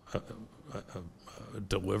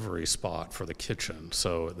delivery spot for the kitchen.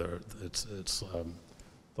 So there'll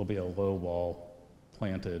be a low wall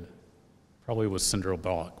planted, probably with cinder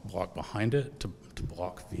block behind it to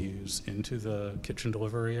block views into the kitchen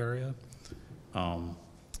delivery area.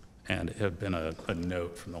 And it had been a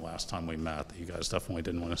note from the last time we met that you guys definitely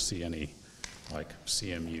didn't want to see any like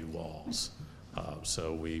CMU walls.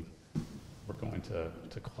 So we're going to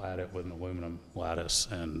clad it with an aluminum lattice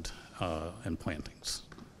and plantings.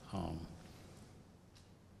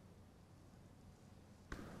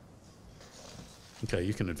 Okay,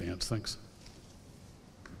 you can advance things.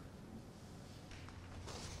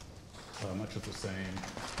 Much of the same,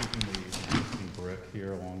 keeping the existing brick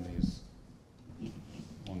here along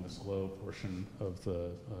this low portion of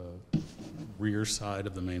the rear side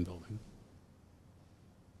of the main building.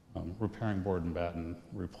 Repairing board and batten,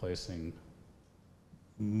 replacing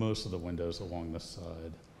most of the windows along this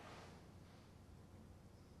side.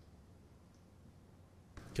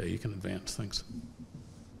 Okay, you can advance things.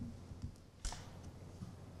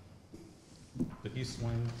 The east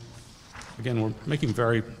wing, again, we're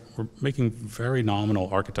making very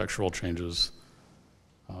nominal architectural changes.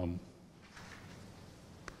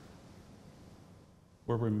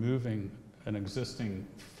 We're removing an existing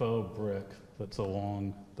faux brick that's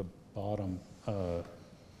along the bottom,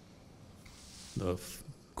 the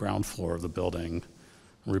ground floor of the building,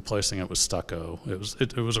 replacing it with stucco.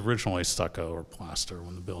 It was originally stucco or plaster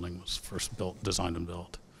when the building was first designed and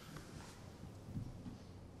built.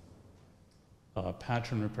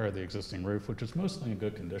 Patch and repair the existing roof, which is mostly in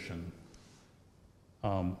good condition.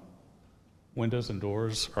 Windows and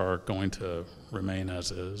doors are going to remain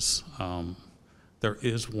as is. There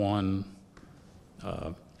is one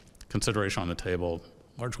consideration on the table,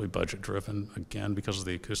 largely budget driven, again, because of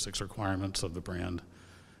the acoustics requirements of the brand,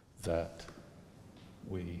 that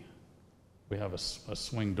we have a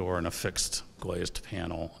swing door and a fixed glazed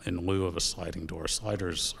panel in lieu of a sliding door.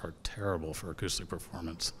 Sliders are terrible for acoustic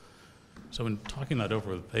performance. So in talking that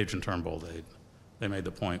over with Page and Turnbull, they made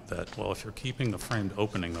the point that, well, if you're keeping the framed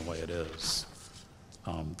opening the way it is,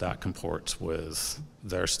 that comports with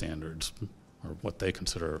their standards, or what they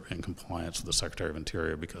consider in compliance with the Secretary of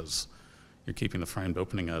Interior, because you're keeping the framed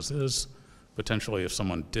opening as is. Potentially, if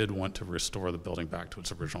someone did want to restore the building back to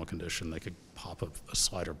its original condition, they could pop a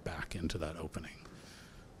slider back into that opening.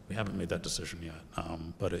 We haven't made that decision yet,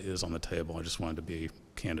 but it is on the table. I just wanted to be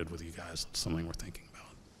candid with you guys. It's something we're thinking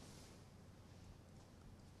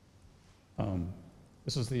about.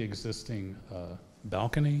 This is the existing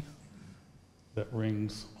balcony that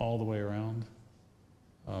rings all the way around.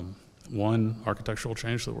 One architectural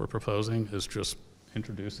change that we're proposing is just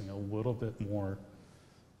introducing a little bit more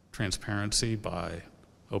transparency by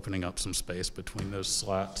opening up some space between those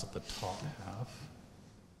slats at the top half,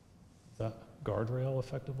 that guardrail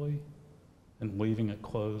effectively, and leaving it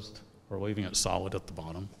closed or leaving it solid at the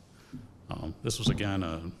bottom. This was,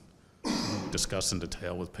 again, discussed in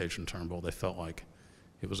detail with Page and Turnbull. They felt like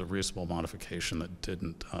it was a reasonable modification that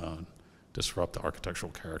didn't disrupt the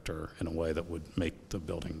architectural character in a way that would make the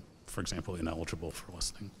building, for example, ineligible for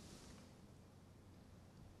listing.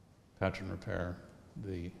 Patch and repair.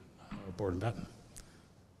 the board in Benton.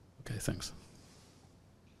 Okay, thanks.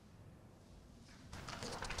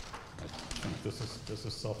 I think this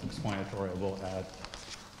is self-explanatory.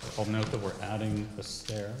 I'll note that we're adding a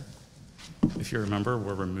stair. If you remember,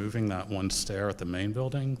 we're removing that one stair at the main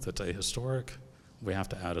building that's ahistoric. We have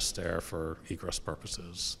to add a stair for egress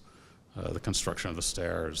purposes. The construction of the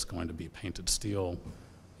stair is going to be painted steel,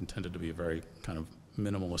 intended to be a very kind of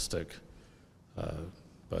minimalistic,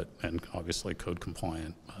 and obviously code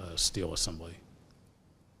compliant steel assembly.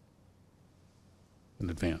 In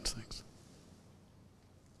advance, thanks.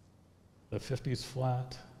 The 50s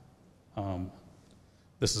flat.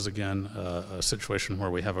 This is again a situation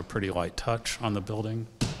where we have a pretty light touch on the building.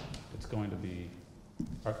 It's going to be,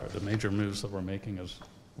 the major moves that we're making is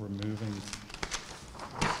removing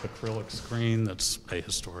acrylic screen that's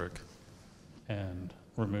ahistoric and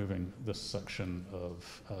removing this section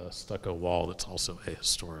of stucco wall that's also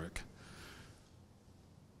ahistoric.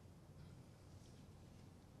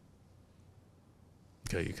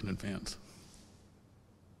 Okay, you can advance.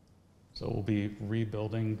 So we'll be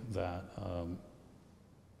rebuilding that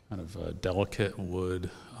kind of delicate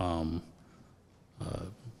wood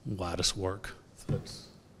lattice work that's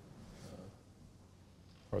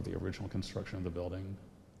part of the original construction of the building,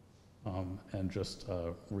 and just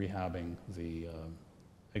rehabbing the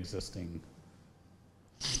existing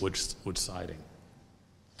wood siding.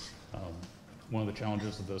 One of the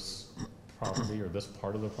challenges of this property, or this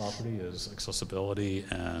part of the property, is accessibility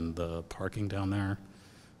and the parking down there.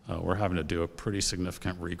 We're having to do a pretty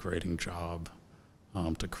significant regrading job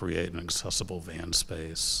to create an accessible van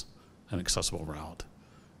space, an accessible route.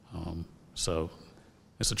 So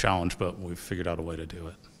it's a challenge, but we've figured out a way to do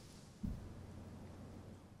it.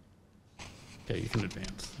 Okay, you can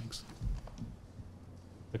advance, thanks.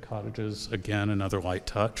 The cottages, again, another light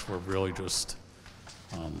touch. We're really just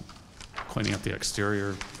cleaning up the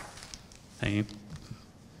exterior, paint,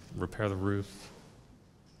 repair the roof,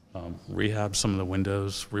 rehab some of the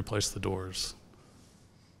windows, replace the doors.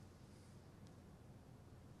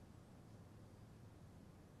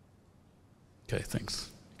 Okay, thanks.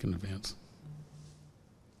 You can advance.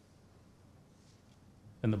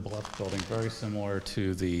 And the Bluff building, very similar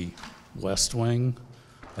to the West Wing.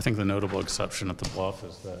 I think the notable exception at the Bluff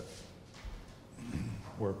is that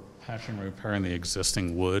we're patching and repairing the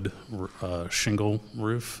existing wood shingle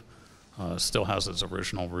roof. Still has its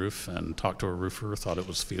original roof, and talked to a roofer, thought it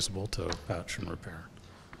was feasible to patch and repair.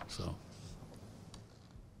 So,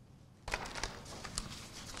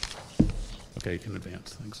 okay, you can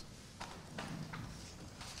advance, thanks.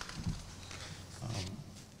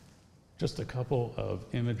 Just a couple of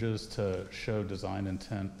images to show design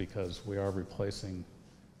intent, because we are replacing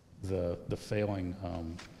the failing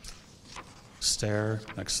stair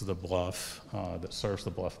next to the Bluff that serves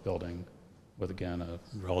the Bluff building with, again, a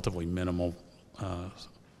relatively minimal,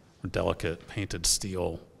 delicate painted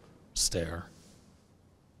steel stair.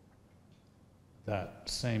 That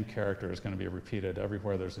same character is going to be repeated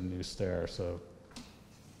everywhere there's a new stair. So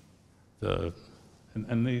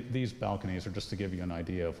these balconies are just to give you an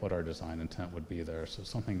idea of what our design intent would be there. So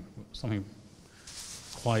something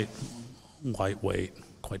quite lightweight,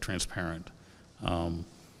 quite transparent.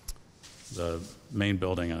 The main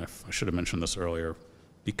building, I should have mentioned this earlier,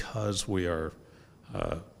 because we are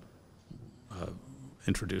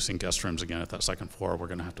introducing guest rooms again at that second floor, we're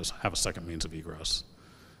going to have a second means of egress.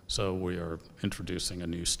 So we are introducing a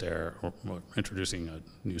new stair, at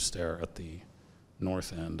the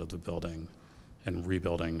north end of the building, and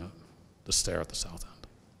rebuilding the stair at the south end.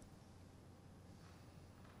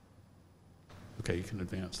 Okay, you can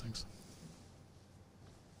advance, thanks.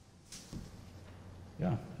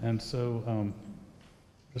 Yeah, and so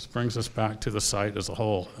this brings us back to the site as a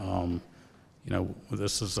whole. You know,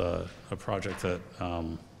 this is a project that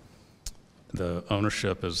the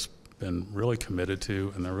ownership has been really committed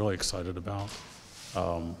to, and they're really excited about.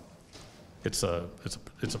 It's a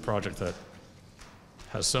project that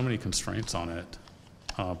has so many constraints on it,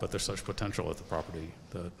 but there's such potential at the property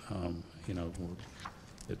that you know,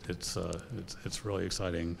 it's really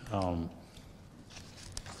exciting.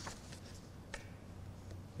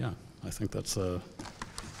 Yeah, I think that's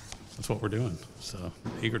what we're doing. So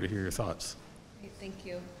eager to hear your thoughts. Great, thank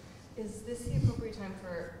you. Is this the appropriate time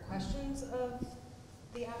for questions of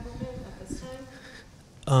the applicant at this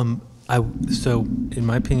time? So in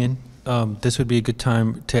my opinion, this would be a good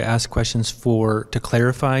time to ask questions to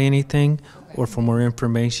clarify anything, okay, or for more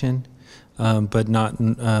information, but not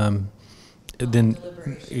then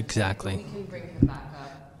exactly. We can bring him back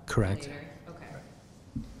up. Correct. Later. Okay.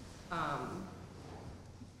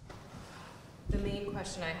 The main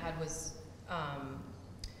question I had was,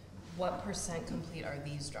 what percent complete are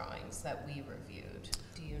these drawings that we reviewed?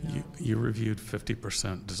 Do you know? You reviewed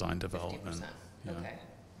 50% design 50%, development. Yeah. okay.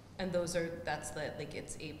 And that's it's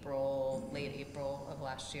late April of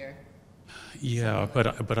last year? Yeah,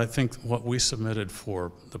 but I think what we submitted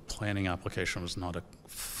for the planning application was not a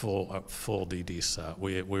full DD set.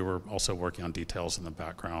 We were also working on details in the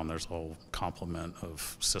background. There's a whole complement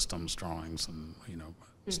of systems drawings and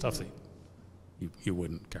stuff that you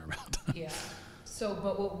wouldn't care about. Yeah. So,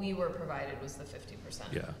 but what we were provided was the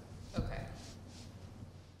 50%. Yeah. Okay.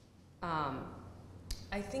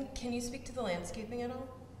 I think, can you speak to the landscaping at all?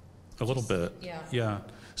 A little bit. Yeah. Yeah.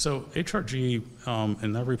 So HRG,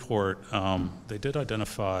 in their report, they did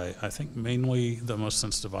identify, I think mainly the most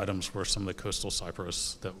sensitive items were some of the coastal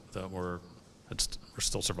cypress that were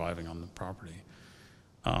still surviving on the property.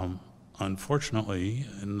 Unfortunately,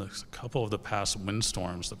 in a couple of the past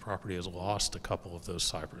windstorms, the property has lost a couple of those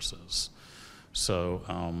cypresses. So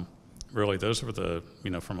really, those were the,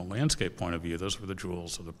 from a landscape point of view, those were the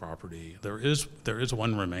jewels of the property. There is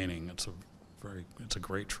one remaining. It's a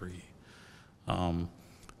great tree.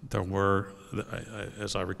 There were,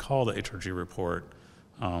 as I recall, the HRG report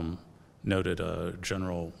noted a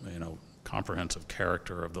general, comprehensive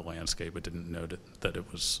character of the landscape. It didn't note that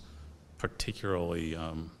it was particularly,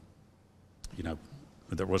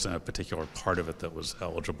 there wasn't a particular part of it that was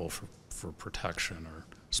eligible for protection or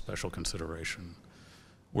special consideration.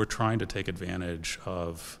 We're trying to take advantage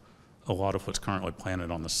of a lot of what's currently planted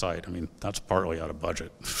on the site. I mean, that's partly out of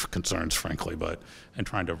budget concerns, frankly, and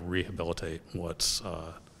trying to rehabilitate what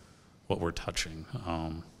we're touching.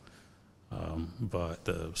 But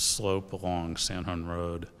the slope along Sandhorn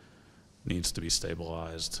Road needs to be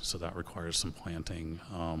stabilized, so that requires some planting,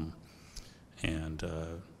 and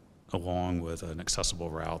along with an accessible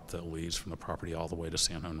route that leads from the property all the way to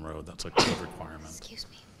Sandhorn Road. That's a code requirement. Excuse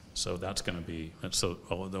me. So that's going to be,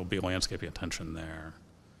 there'll be landscaping attention there.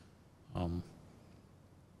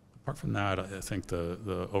 Apart from that, I think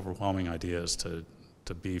the overwhelming idea is to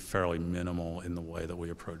be fairly minimal in the way that we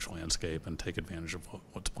approach landscape and take advantage of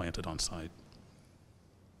what's planted on site.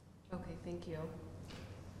 Okay, thank you.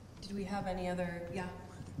 Did we have any other, yeah?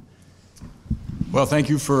 Well, thank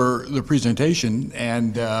you for the presentation,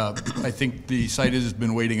 and I think the site has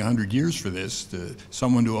been waiting 100 years for this,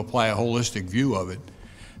 someone to apply a holistic view of it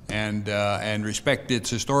and respect its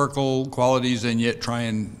historical qualities and yet try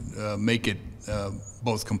and make it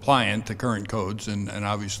both compliant to current codes and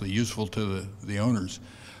obviously useful to the owners.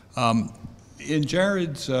 In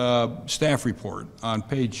Jared's staff report on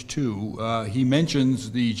page 2, he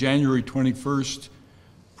mentions the January 21st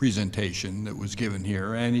presentation that was given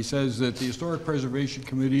here, and he says that the Historic Preservation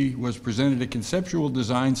Committee was presented a conceptual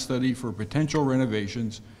design study for potential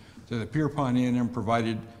renovations to the Pierpont Inn and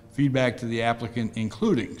provided feedback to the applicant,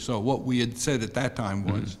 including, so what we had said at that time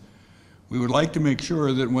was, we would like to make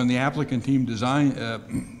sure that when the applicant team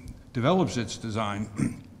develops its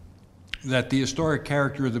design, that the historic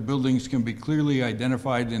character of the buildings can be clearly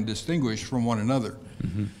identified and distinguished from one another.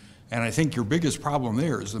 And I think your biggest problem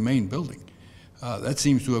there is the main building. That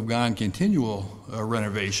seems to have gone continual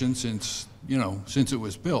renovation since it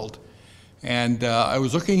was built. And I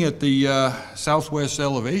was looking at the southwest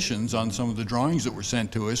elevations on some of the drawings that were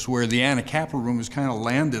sent to us, where the Anacapa room is kind of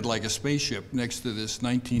landed like a spaceship next to this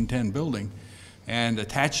 1910 building and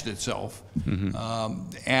attached itself.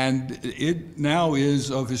 And it now is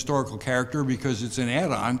of historical character because it's an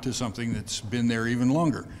add-on to something that's been there even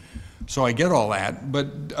longer. So I get all that,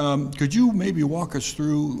 but could you maybe walk us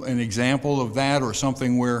through an example of that, or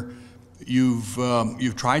something where you've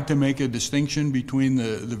tried to make a distinction between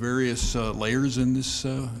the various layers in this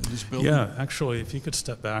building? Yeah, actually, if you could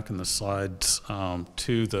step back in the slides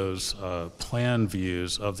to those plan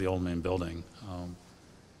views of the old main building.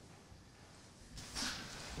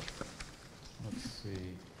 Let's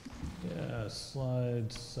see. Yeah,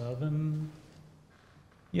 slide 7.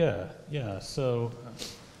 Yeah. So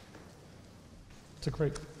it's a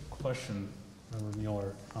great question, Member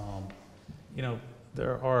Mueller.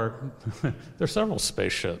 There are several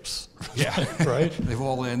spaceships. Yeah, right. They've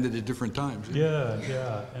all landed at different times.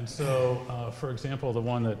 Yeah. And so, for example, the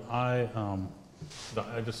one that I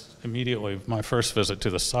just immediately, my first visit to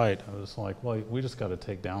the site, I was like, well, we just got to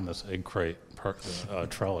take down this egg crate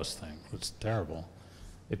trellis thing. It's terrible.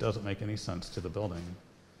 It doesn't make any sense to the building.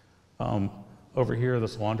 Over here,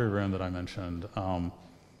 this laundry room that I mentioned.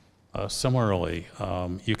 Similarly,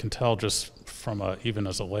 you can tell just from even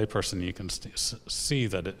as a layperson, you can see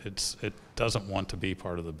that it doesn't want to be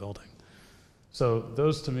part of the building. So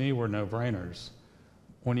those to me were no-brainers.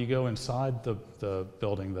 When you go inside the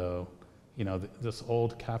building, though, this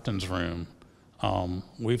old captain's room,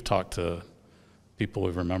 we've talked to people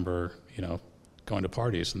who remember, going to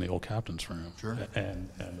parties in the old captain's room. Sure. And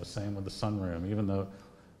the same with the sunroom. Even though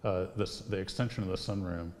the extension of the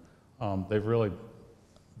sunroom, they've really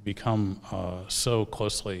become so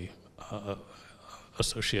closely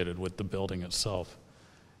associated with the building itself.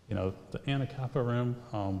 The Anacapa room,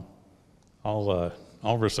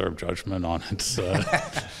 I'll reserve judgment on its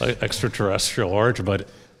extraterrestrial origin,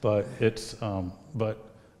 but it's but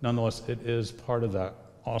nonetheless it is part of that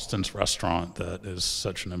Austin's restaurant that is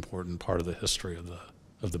such an important part of the history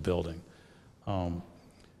of the building.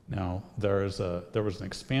 Now there was an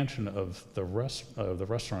expansion of the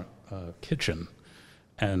restaurant kitchen,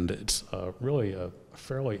 and it's really a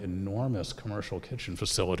fairly enormous commercial kitchen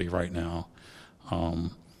facility right now.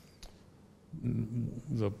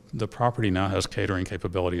 The property now has catering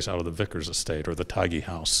capabilities out of the Vickers estate, or the Tighe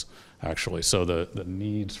house, actually. So the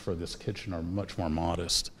needs for this kitchen are much more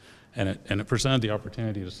modest. And it presented the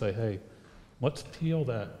opportunity to say, hey, let's peel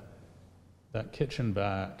that kitchen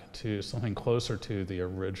back to something closer to the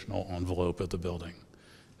original envelope of the building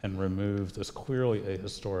and remove this clearly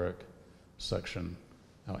ahistoric section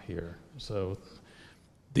out here. So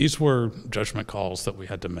these were judgment calls that we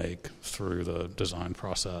had to make through the design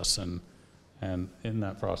process, and in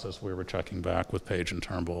that process we were checking back with Page and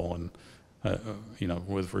Turnbull and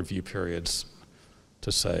with review periods to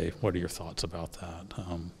say, what are your thoughts about that?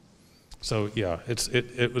 So yeah,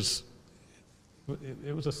 it was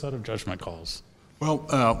a set of judgment calls.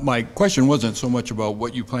 Well, my question wasn't so much about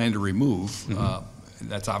what you plan to remove.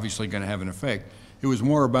 That's obviously going to have an effect. It was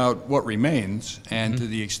more about what remains, and to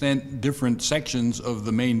the extent different sections of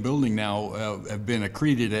the main building now have been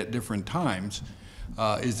accreted at different times.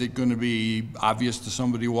 Is it going to be obvious to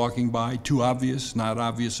somebody walking by? Too obvious? Not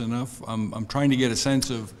obvious enough? I'm trying to get a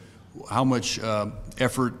sense of how much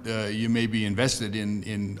effort you may be invested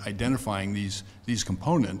in identifying these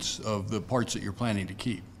components of the parts that you're planning to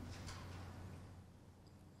keep.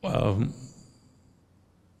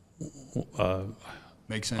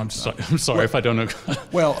 Makes sense. I'm sorry if I don't know.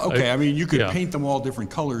 Well, okay. I mean, you could paint them all different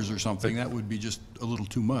colors or something. That would be just a little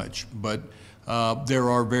too much. But there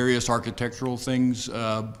are various architectural things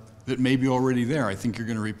that may be already there. I think you're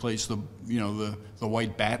going to replace the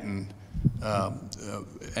white batten,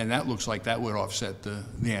 and that looks like that would offset the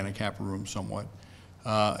Anacapa room somewhat.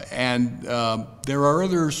 And there are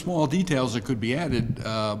other small details that could be added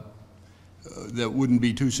that wouldn't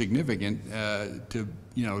be too significant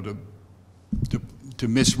to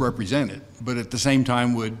misrepresent it, but at the same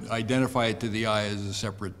time would identify it to the eye as a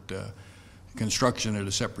separate construction at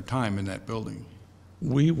a separate time in that building.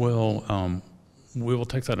 We will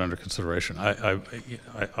take that under consideration.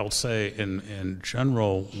 I'll say in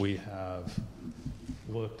general we have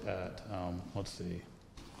looked at let's see.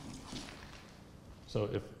 So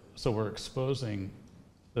we're exposing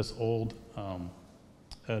this old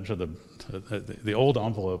edge of the old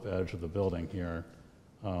envelope edge of the building here,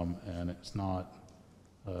 and it's not.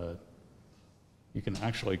 You can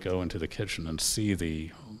actually go into the kitchen and see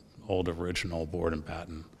the old original board and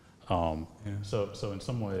batten. So in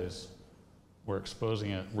some ways, we're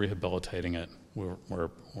exposing it, rehabilitating it. We're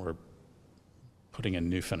putting in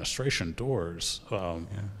new fenestration doors.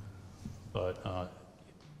 But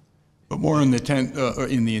more in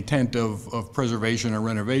the intent of preservation or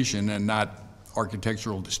renovation, and not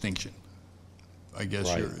architectural distinction, I guess.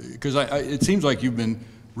 Right. Because it seems like you've been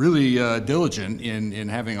really diligent in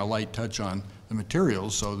having a light touch on the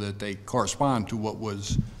materials so that they correspond to what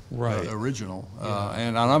was original.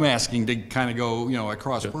 And I'm asking to kind of go, at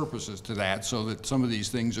cross purposes to that, so that some of these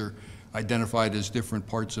things are identified as different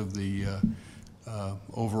parts of the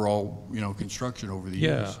overall, construction over the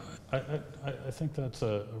years. Yeah, I think that's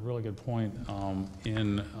a really good point.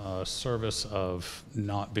 In service of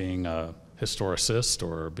not being a historicist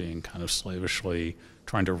or being kind of slavishly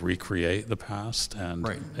trying to recreate the past, and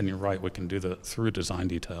you're right, we can do that through design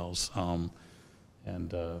details.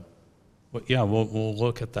 But yeah, we'll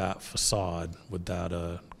look at that facade with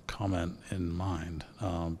that comment in mind,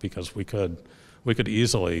 because we could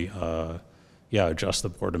easily adjust the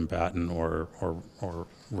board and batten or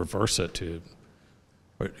reverse it to.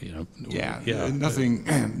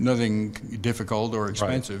 Nothing difficult or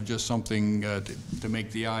expensive, just something to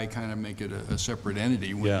make the eye kind of make it a separate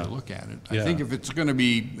entity when you look at it. I think if it's going to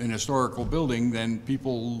be an historical building, then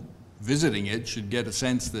people visiting it should get a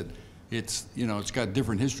sense that it's got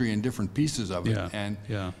different history and different pieces of it, and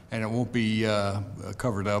it won't be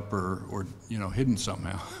covered up or hidden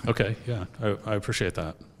somehow. Okay, yeah, I appreciate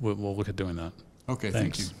that. We'll look at doing that. Okay,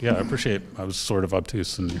 thanks. Thank you. Yeah, I appreciate. I was sort of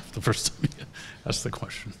obtuse in the first time you asked the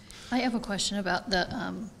question. I have a question about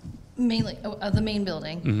the Mainly, the main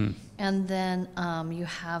building. And then you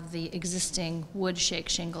have the existing wood shake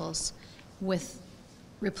shingles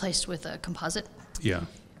replaced with a composite. Yeah,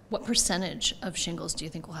 What percentage of shingles do you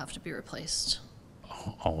think will have to be replaced?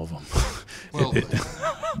 all of them. Well,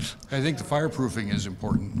 I think the fireproofing is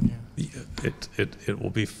important. It will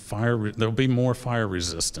be there'll be more fire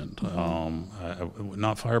resistant,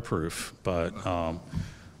 not fireproof, but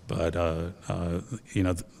you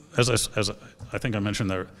know, as I think I mentioned,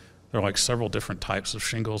 there are like several different types of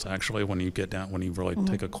shingles actually when you really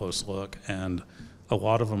take a close look, and a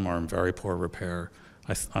lot of them are in very poor repair.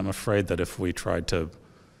 I'm afraid that if we tried to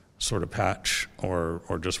sort of patch or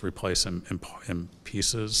just replace them in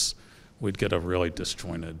pieces, we'd get a really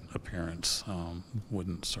disjointed appearance.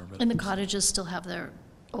 Wouldn't serve it. And the cottages still have their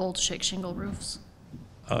old shake shingle roofs?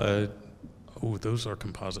 Those are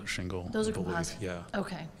composite shingle. Those are I believe. composite? Yeah.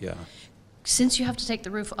 Okay. Yeah. Since you have to take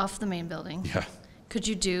the roof off the main building, Yeah. could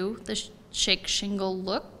you do the shake shingle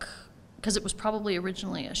look? Because it was probably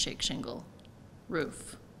originally a shake shingle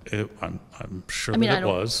roof. I'm sure I mean, that it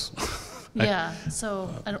was. Yeah, so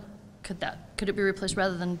could it be replaced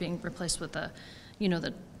rather than being replaced with the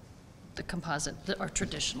composite, our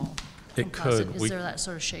traditional It composite? could. Is there that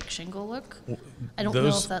sort of shake shingle look? I don't know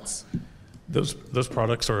those- if that's, Those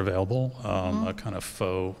products are available. A kind of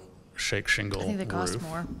faux shake shingle I think they cost roof.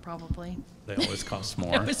 more, probably. They always cost They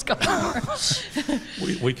more. always cost more.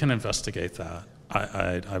 We can investigate that.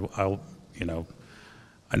 I'll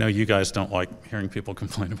I know you guys don't like hearing people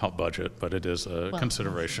complain about budget, but it is a Well-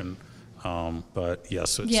 consideration. But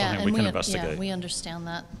yes, it's Yeah, something and we can yeah, investigate. we understand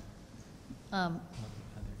that.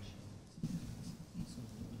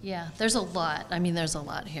 Yeah, there's a lot, there's a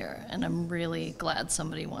lot here, and I'm really glad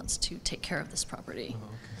somebody wants to take care of this property.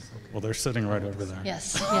 Well, they're sitting right over there.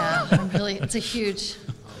 Yes, yeah, it's a huge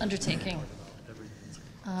undertaking.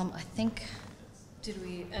 I think,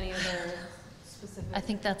 Any other specific I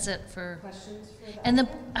think that's it for, questions for that? and then,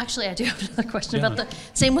 actually, I do have another question about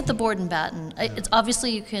same with the board and batten. It's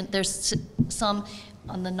obviously there's some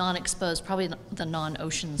on the non-exposed, probably the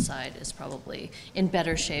non-ocean side is probably in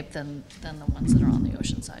better shape than the ones that are on the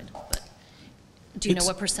ocean side. But do you know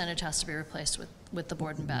what percentage has to be replaced with the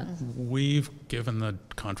board and batten? We've given the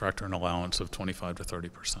contractor an allowance of 25 to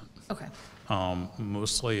 30%. Okay,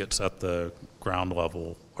 Mostly it's at the ground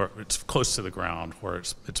level, or it's close to the ground where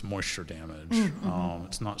it's moisture damage.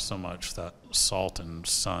 It's not so much that salt and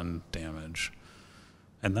sun damage.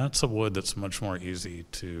 And that's a wood that's much more easy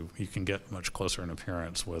you can get much closer in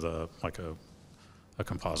appearance with a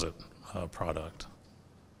composite product.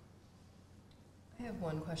 I have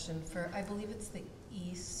one question I believe it's the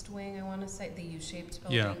east wing, I want to say, the U-shaped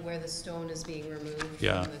building, Yeah. where the stone is being removed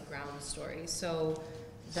Yeah. from the ground story. So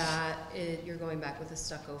you're going back with a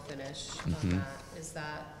stucco finish on that. Is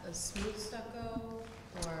that a smooth stucco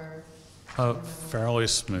or? Fairly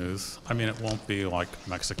smooth. I mean, it won't be like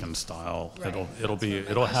Mexican style. Right, It'll that's what my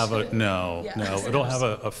it'll have question- Yeah. it'll have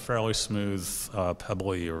a fairly smooth,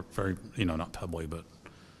 pebbly, or very, not pebbly, but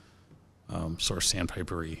sort of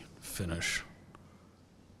sandpapery finish.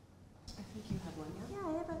 I think you had one, yeah?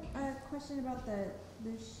 Yeah, I have a question about the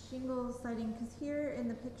shingle siding, because here in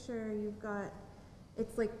the picture you've got,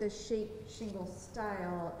 it's like the shape shingle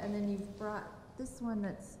style, and then you've brought this one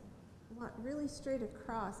that's really straight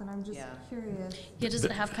across, and I'm just curious. yeah, does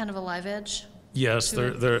it have kind of a live edge? Yes,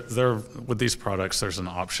 to they're with these products. There's an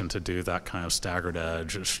option to do that kind of staggered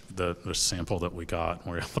edge. The sample that we got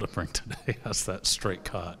and we're able to bring today has that straight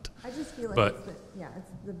cut. I just feel like But-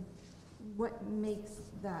 it's what makes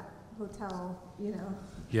that hotel,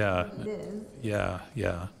 Yeah, what it is.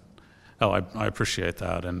 yeah. Oh, I appreciate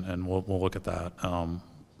that, and we'll look at that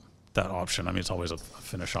that option. I mean, it's always a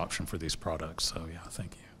finish option for these products. So yeah,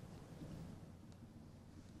 thank you.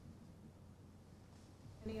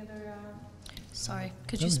 Any other? Sorry,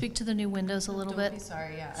 could you speak to the new windows a little Don't be bit?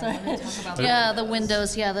 sorry, yeah. Sorry. I want to talk about the Yeah, the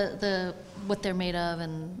windows. windows, yeah, the what they're made of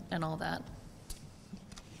and all that.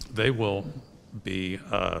 They will be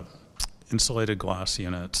insulated glass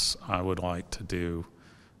units. I would like to do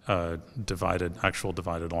actual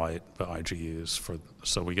divided light, but IGUs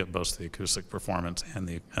so we get both the acoustic performance and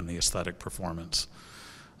the aesthetic performance.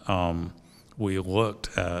 We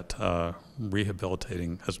looked at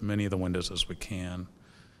rehabilitating as many of the windows as we can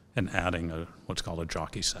and adding what's called a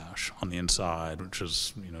jockey sash on the inside, which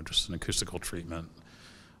is just an acoustical treatment.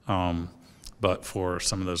 But for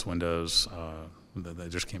some of those windows, they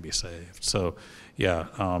just can't be saved. So, yeah,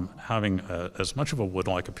 having as much of a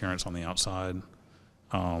wood-like appearance on the outside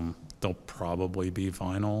They'll probably be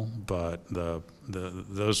vinyl, but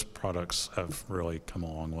those products have really come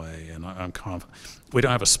a long way, and I'm confident. We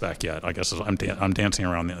don't have a spec yet. I guess I'm dancing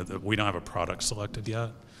around. We don't have a product selected yet,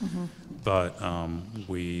 but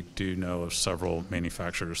we do know of several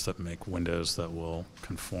manufacturers that make windows that will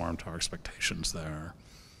conform to our expectations there.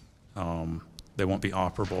 They won't be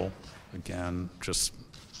operable. Again, just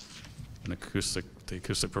the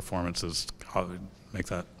acoustic performance is make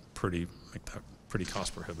that pretty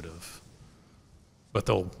cost prohibitive. But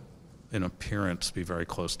they'll, in appearance, be very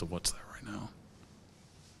close to what's there right now.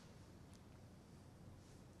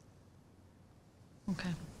 Okay.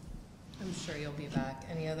 I'm sure you'll be back.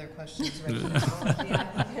 Any other questions right now of the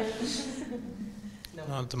applicant? No.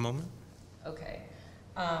 Not at the moment. Okay.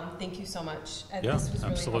 Thank you so much. Yeah, This was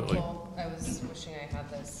really absolutely. helpful. I was wishing I had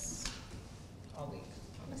this all week,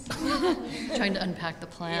 honestly. Trying to unpack the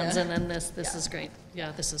plans, Yeah. and then this Yeah. is great.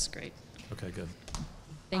 Yeah, this is great. Okay, good.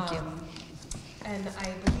 Thank you. And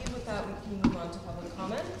I believe with that, we can move on to public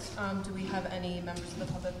comment. Do we have any members of the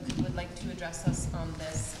public who would like to address us on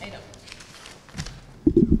this item?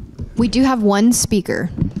 We do have one speaker,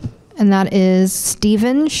 and that is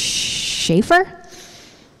Stephen Schaefer.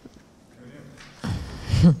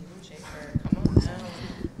 Schaefer, come on down.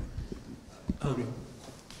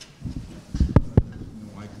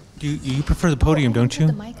 You prefer the podium, don't you?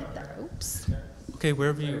 The mic up there. Oops. Okay,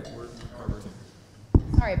 wherever you.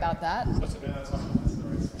 Sorry about that.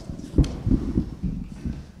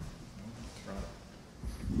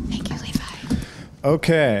 Thank you, Levi.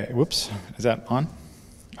 Okay, whoops, is that on?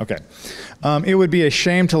 Okay. It would be a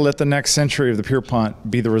shame to let the next century of the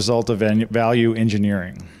Pierpont be the result of value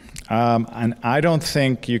engineering. And I don't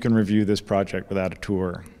think you can review this project without a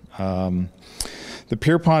tour. The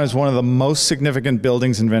Pierpont is one of the most significant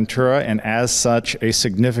buildings in Ventura, and as such, a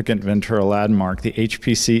significant Ventura landmark. The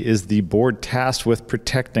HPC is the board tasked with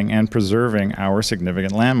protecting and preserving our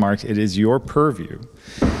significant landmarks. It is your purview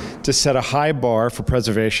to set a high bar for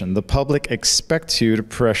preservation. The public expects you to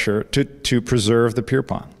preserve the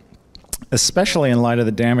Pierpont, especially in light of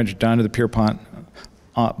the damage done to the Pierpont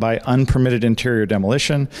by unpermitted interior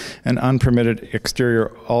demolition and unpermitted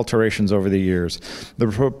exterior alterations over the years. The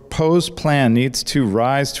proposed plan needs to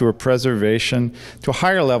rise to a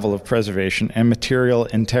higher level of preservation and material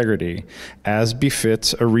integrity, as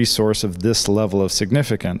befits a resource of this level of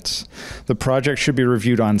significance. The project should be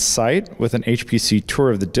reviewed on site with an HPC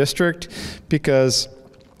tour of the district,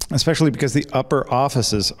 especially because the upper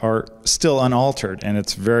offices are still unaltered, and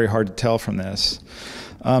it's very hard to tell from this.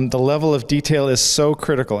 The level of detail is so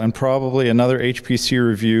critical, and probably another HPC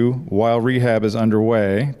review while rehab is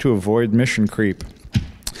underway to avoid mission creep.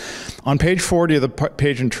 On page 40 of the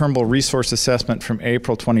Page and Turnbull Resource Assessment from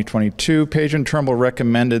April 2022, Page and Turnbull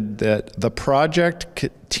recommended that the project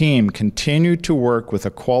team continue to work with a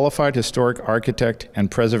qualified historic architect and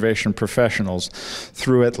preservation professionals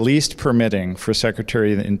through at least permitting for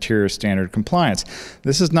Secretary of the Interior standard compliance.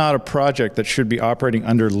 This is not a project that should be operating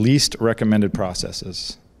under least recommended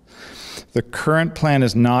processes. The current plan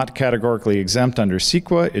is not categorically exempt under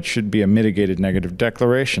CEQA. It should be a mitigated negative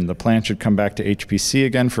declaration. The plan should come back to HPC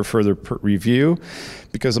again for further review,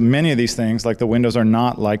 because many of these things, like the windows, are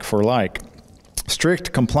not like for like.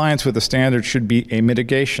 Strict compliance with the standard should be a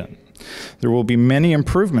mitigation. There will be many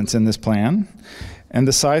improvements in this plan, and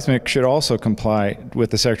the seismic should also comply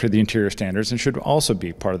with the Secretary of the Interior standards and should also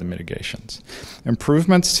be part of the mitigations.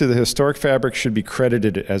 Improvements to the historic fabric should be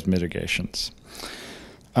credited as mitigations.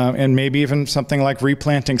 And maybe even something like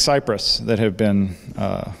replanting cypress that have been,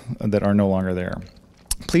 that are no longer there.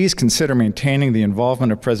 Please consider maintaining the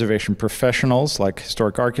involvement of preservation professionals like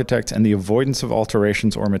historic architects and the avoidance of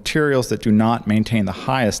alterations or materials that do not maintain the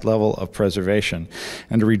highest level of preservation,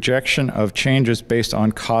 and a rejection of changes based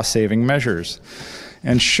on cost-saving measures.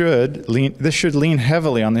 And this should lean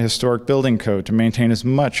heavily on the historic building code to maintain as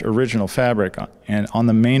much original fabric and on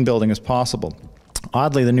the main building as possible.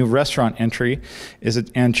 Oddly, the new restaurant entry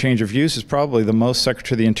and change of use is probably the most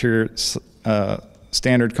Secretary of the Interior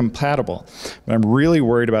standard compatible. But I'm really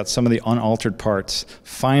worried about some of the unaltered parts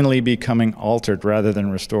finally becoming altered rather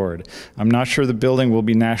than restored. I'm not sure the building will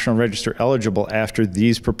be National Register eligible after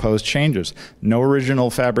these proposed changes. No original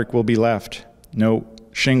fabric will be left. No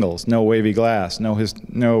shingles, no wavy glass,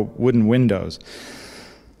 no wooden windows.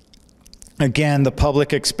 Again, the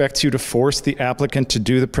public expects you to force the applicant to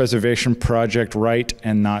do the preservation project right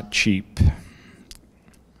and not cheap.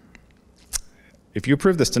 If you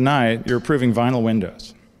approve this tonight, you're approving vinyl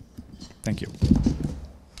windows. Thank you.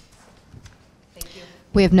 Thank you.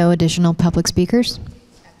 We have no additional public speakers.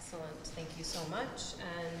 Excellent. Thank you so much.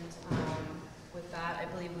 And with that, I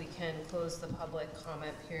believe we can close the public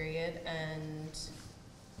comment period and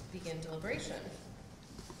begin deliberation.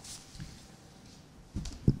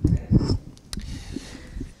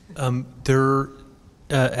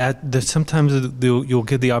 Sometimes you'll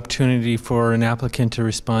get the opportunity for an applicant to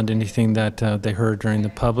respond to anything that they heard during the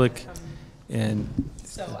public, and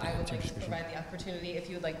so I would like to provide the opportunity if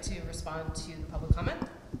you would like to respond to the public comment.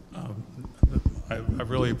 I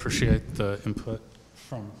really appreciate the input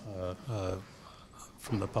from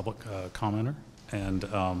the public commenter, and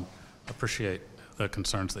appreciate the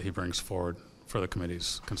concerns that he brings forward for the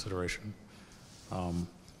committee's consideration.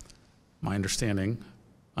 My understanding,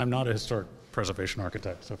 I'm not a historic preservation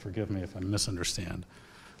architect, so forgive me if I misunderstand,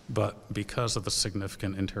 but because of the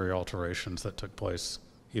significant interior alterations that took place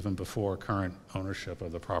even before current ownership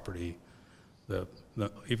of the property,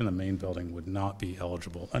 even the main building would not be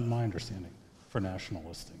eligible, in my understanding, for national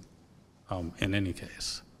listing in any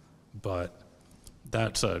case. But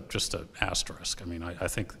that's just an asterisk. I mean, I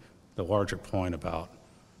think the larger point about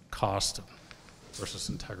cost versus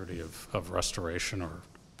integrity of restoration or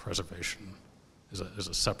preservation is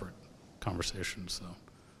a separate conversation. So,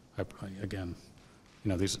 again, you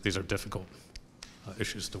know, these are difficult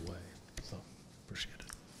issues to weigh. So, appreciate it.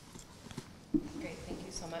 Great, thank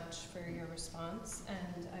you so much for your response.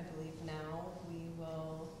 And I believe now we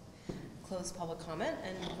will close public comment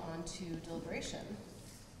and move on to deliberation.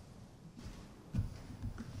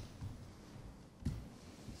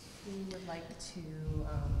 Who would like to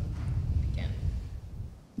begin?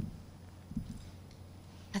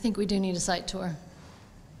 I think we do need a site tour.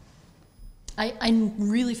 I'm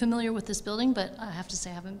really familiar with this building, but I have to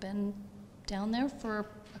say I haven't been down there for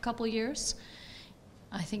a couple years.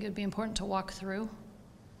 I think it would be important to walk through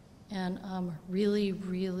and really,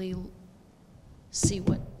 really see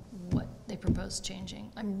what they propose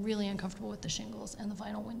changing. I'm really uncomfortable with the shingles and the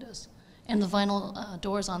vinyl windows and the vinyl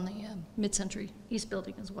doors on the Mid-Century East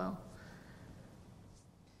building as well.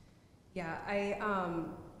 Yeah, I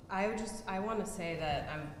want to say that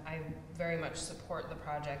I very much support the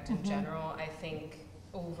project in general. I think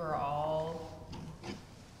overall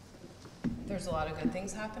there's a lot of good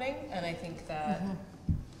things happening, and I think that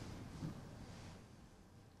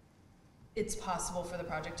it's possible for the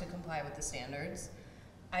project to comply with the standards.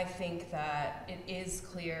 I think that it is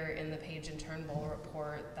clear in the Page and Turnbull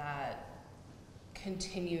report that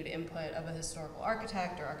continued input of a historical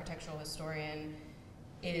architect or architectural historian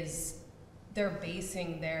is they're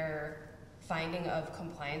basing their finding of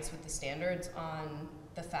compliance with the standards on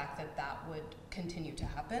the fact that that would continue to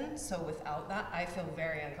happen. So without that, I feel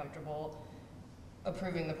very uncomfortable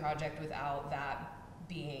approving the project without that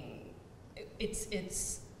being,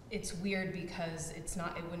 it's weird because it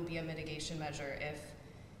wouldn't be a mitigation measure if,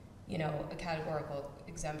 you know, a categorical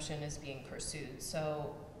exemption is being pursued.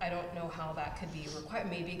 So I don't know how that could be required.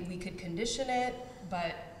 Maybe we could condition it,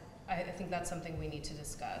 but I think that's something we need to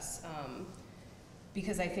discuss.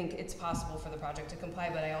 Because I think it's possible for the project to comply,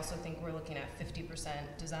 but I also think we're looking at 50%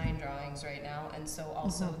 design drawings right now, and so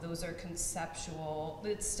also those are conceptual.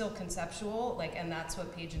 It's still conceptual, like, and that's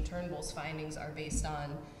what Page and Turnbull's findings are based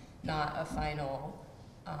on, not a final,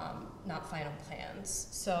 not final plans.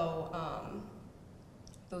 So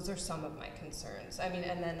those are some of my concerns. I mean,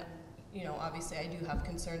 and then, you know, obviously I do have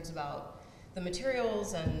concerns about the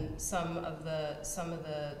materials and some of the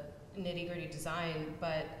nitty-gritty design,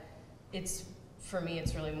 but for me,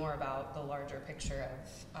 it's really more about the larger picture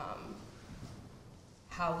of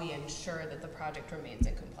how we ensure that the project remains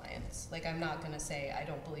in compliance. Like, I'm not going to say I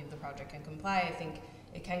don't believe the project can comply. I think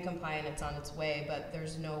it can comply and it's on its way, but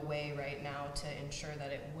there's no way right now to ensure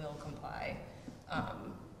that it will comply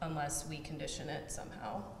unless we condition it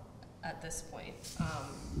somehow at this point.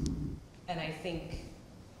 And I think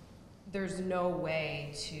there's no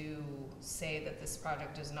way to say that this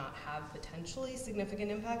project does not have potentially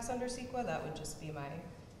significant impacts under CEQA. That would just be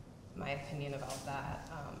my opinion about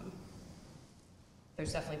that.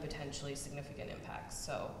 There's definitely potentially significant impacts.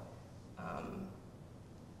 So, yeah,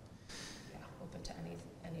 open to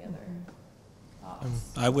any other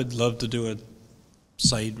thoughts. I would love to do a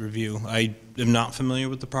site review. I am not familiar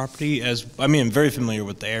with the property. I'm very familiar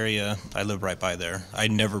with the area. I live right by there.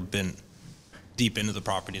 I'd never been deep into the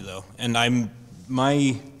property though, and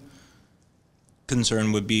my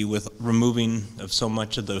concern would be with removing of so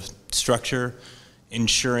much of the structure,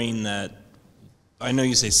 ensuring that, I know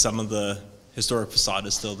you say some of the historic facade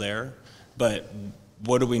is still there, but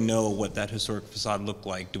what do we know what that historic facade looked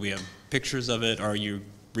like? Do we have pictures of it? Are you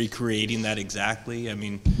recreating that exactly? I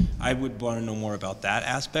mean, I would want to know more about that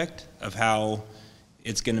aspect of how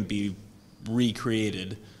it's going to be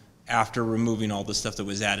recreated after removing all the stuff that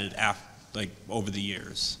was added over the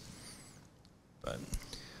years. But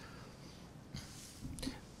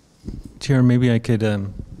Chair, maybe I could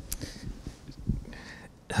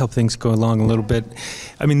help things go along a little bit.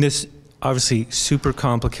 I mean, this obviously super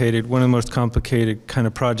complicated, one of the most complicated kind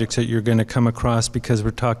of projects that you're going to come across, because we're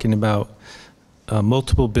talking about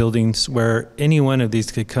multiple buildings where any one of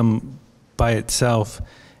these could come by itself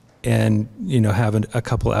and, you know, have a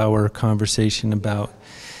couple-hour conversation about.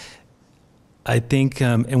 I think,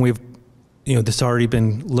 and we've, you know, this already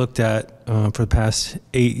been looked at for the past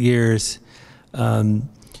 8 years. You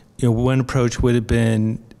know, one approach would have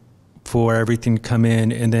been for everything to come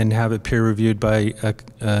in and then have it peer reviewed by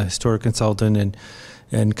a historic consultant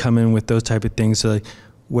and come in with those type of things. So like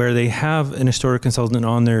where they have an historic consultant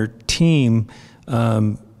on their team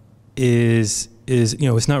is, you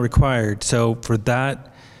know, it's not required. So for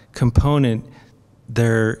that component,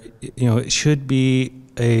 there, you know, it should be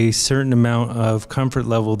a certain amount of comfort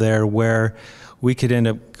level there where we could end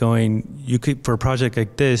up going, you could, for a project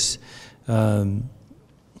like this,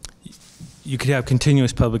 you could have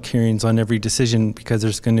continuous public hearings on every decision, because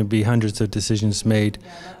there's going to be hundreds of decisions made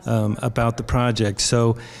about the project.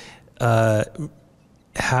 So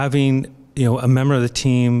having, you know, a member of the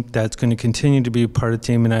team that's going to continue to be a part of the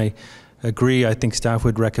team, and I agree, I think staff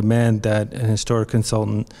would recommend that an historic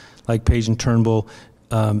consultant like Page and Turnbull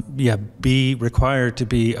be required to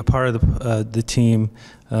be a part of the team,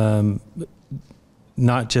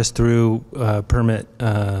 not just through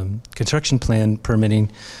construction plan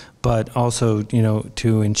permitting, but also, you know,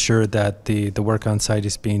 to ensure that the work on site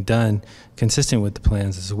is being done consistent with the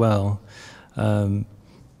plans as well. And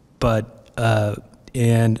I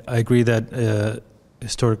agree that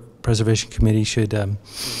Historic Preservation Committee should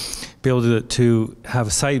be able to have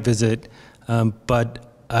a site visit, but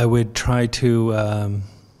I would try to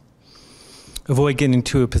avoid getting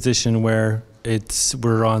into a position where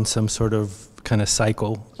we're on some sort of kind of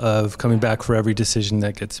cycle of coming back for every decision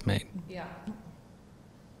that gets made. Yeah.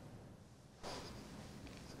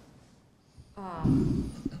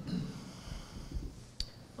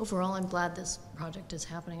 Overall, I'm glad this project is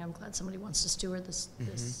happening. I'm glad somebody wants to steward this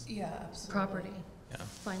Yeah, absolutely. property. Yeah.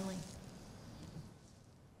 Finally.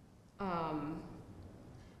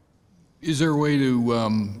 Is there a way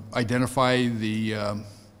to identify the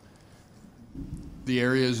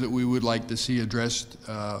areas that we would like to see addressed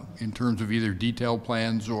in terms of either detailed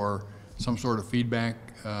plans or some sort of feedback?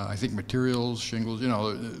 I think materials, shingles, you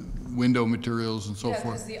know, window materials and so Yeah,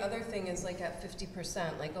 forth. because the other thing is like at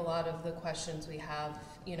 50%, like a lot of the questions we have,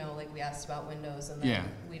 you know, like we asked about windows and then Yeah.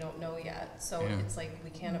 we don't know yet. So Yeah. it's like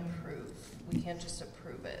we can't approve. We can't just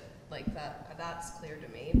approve it like that. That's clear to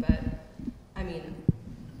me. But I mean,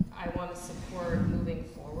 I want to support moving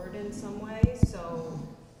forward in some way. So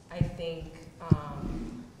I think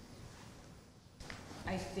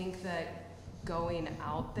that going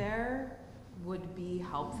out there would be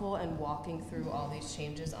helpful, and walking through all these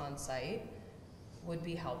changes on site would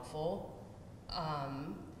be helpful.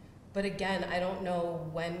 But again, I don't know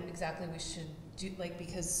when exactly we should do, like,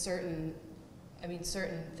 because certain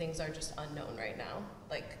things are just unknown right now.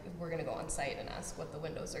 Like, we're gonna go on site and ask what the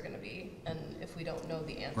windows are gonna be, and if we don't know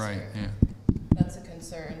the answer, Right, yeah. that's a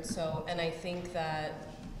concern. So, and I think that,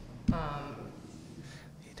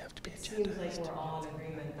 it seems like we're all in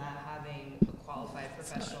agreement that having a qualified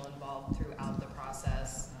professional involved throughout the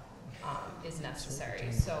process is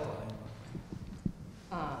necessary. So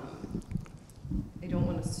I don't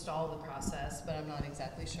want to stall the process, but I'm not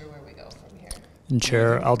exactly sure where we go from here. And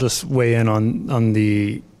Chair, I'll just weigh in on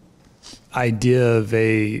the idea of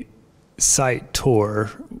a site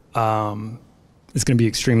tour. Is going to be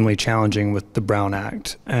extremely challenging with the Brown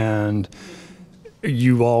Act, and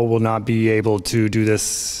you all will not be able to do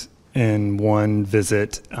this in one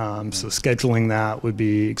visit. So scheduling that would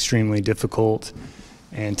be extremely difficult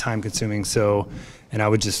and time consuming. So, and I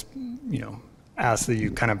would just, you know, ask that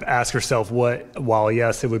you kind of ask yourself while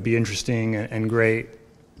yes, it would be interesting and great,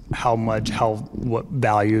 what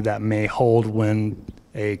value that may hold when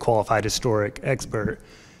a qualified historic expert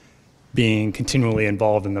being continually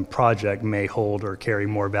involved in the project may hold or carry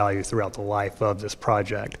more value throughout the life of this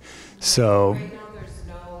project. So. Right now, there's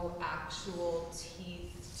no actual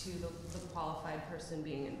teeth to the qualified person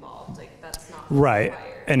being involved. Like, that's not Right. required.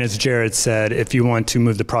 And as Jared said, if you want to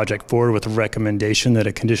move the project forward with a recommendation that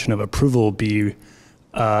a condition of approval be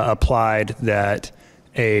applied, that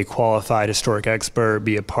a qualified historic expert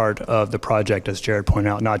be a part of the project, as Jared pointed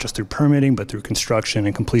out, not just through permitting, but through construction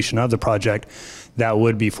and completion of the project, that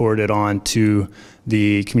would be forwarded on to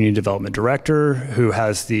the community development director, who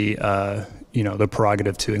has the the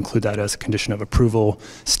prerogative to include that as a condition of approval.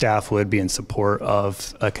 Staff would be in support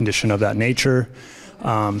of a condition of that nature.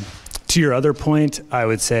 To your other point, I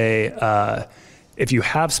would say if you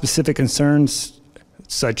have specific concerns,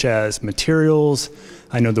 such as materials,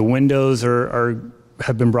 I know the windows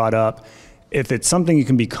have been brought up. If it's something you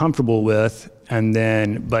can be comfortable with,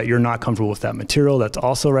 but you're not comfortable with that material, that's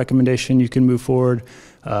also a recommendation you can move forward.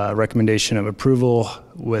 Recommendation of approval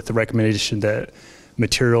with the recommendation that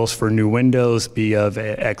materials for new windows be of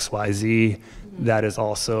XYZ. That is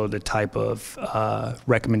also the type of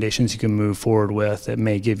recommendations you can move forward with that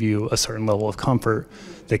may give you a certain level of comfort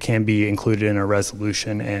that can be included in a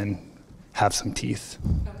resolution and have some teeth.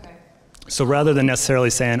 Okay. So rather than necessarily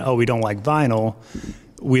saying, oh, we don't like vinyl,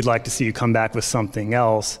 we'd like to see you come back with something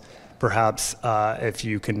else. Perhaps if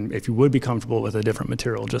you would be comfortable with a different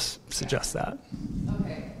material, just suggest that.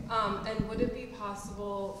 Okay. And would it be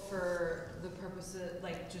possible for the purposes,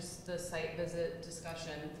 like just the site visit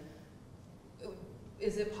discussion,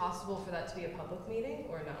 is it possible for that to be a public meeting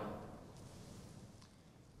or no?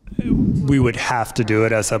 We would have to do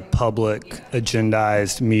it as a public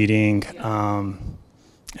agendized meeting.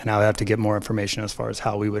 And I would have to get more information as far as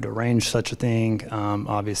how we would arrange such a thing.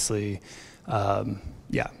 Obviously,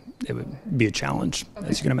 yeah, it would be a challenge,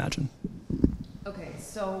 as you can imagine. Okay,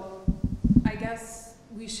 so I guess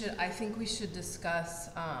I think we should discuss,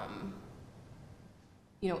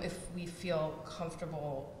 if we feel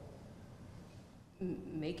comfortable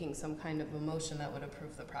making some kind of a motion that would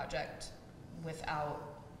approve the project without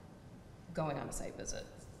going on a site visit.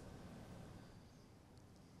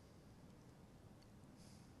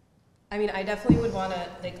 I mean, I definitely would want to,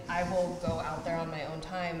 I will go out there on my own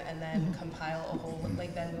time and then compile a whole,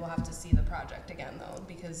 then we will have to see the project again though,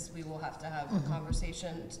 because we will have to have a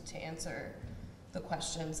conversation to answer the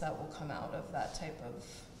questions that will come out of that type of.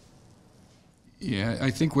 Yeah,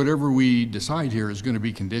 I think whatever we decide here is going to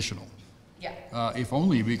be conditional. Yeah. If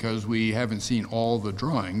only because we haven't seen all the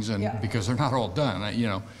drawings and because they're not all done,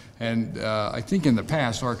 And I think in the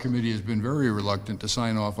past, our committee has been very reluctant to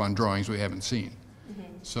sign off on drawings we haven't seen.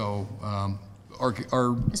 So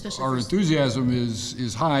our enthusiasm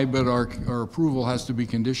is high, but our approval has to be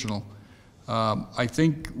conditional. I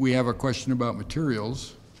think we have a question about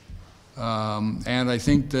materials. And I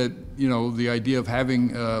think that, the idea of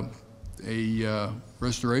having a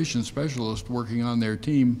restoration specialist working on their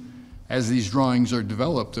team as these drawings are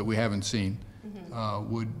developed that we haven't seen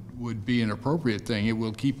would be an appropriate thing. It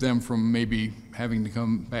will keep them from maybe having to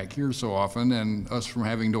come back here so often and us from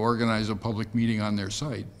having to organize a public meeting on their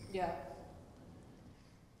site. Yeah.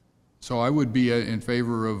 So I would be in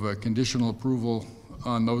favor of a conditional approval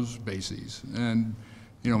on those bases. And,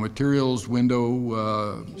 materials,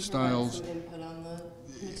 window styles. Some input on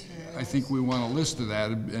the materials. I think we want a list of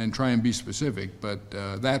that and try and be specific, but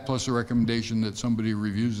that plus a recommendation that somebody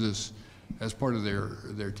reviews this as part of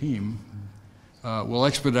their team will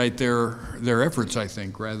expedite their efforts, I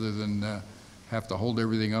think, rather than have to hold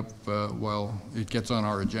everything up while it gets on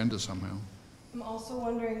our agenda somehow. I'm also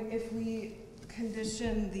wondering if we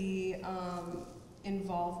condition the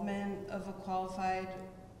involvement of a qualified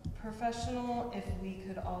professional, if we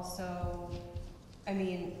could also,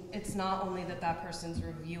 it's not only that person's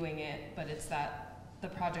reviewing it, but it's that the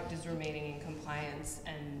project is remaining in compliance,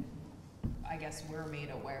 and I guess we're made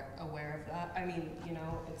aware of that.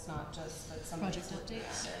 It's not just that somebody's looking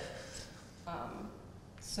at it.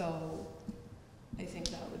 So I think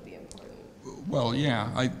that would be important. Well, yeah,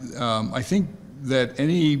 I think that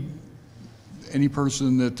any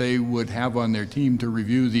person that they would have on their team to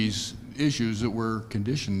review these issues that we're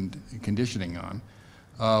conditioning on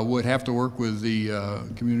would have to work with the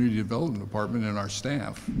Community Development Department and our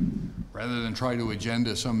staff, rather than try to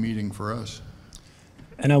agenda some meeting for us.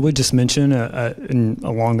 And I would just mention,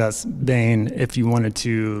 along that vein, if you wanted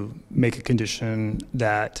to make a condition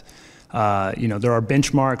that, there are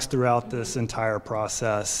benchmarks throughout this entire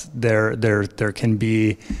process. There can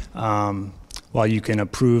be, while you can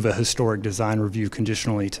approve a historic design review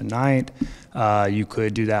conditionally tonight, you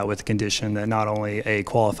could do that with the condition that not only a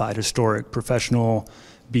qualified historic professional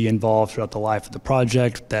be involved throughout the life of the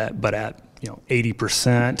project, but at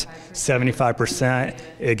 80%,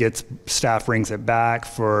 75%, staff brings it back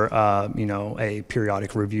for, a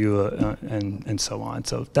periodic review and so on.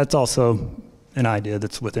 So that's also an idea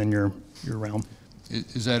that's within your realm.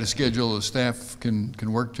 Is that a schedule the staff can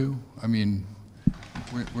work to?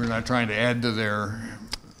 We're not trying to add to their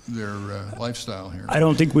lifestyle here. I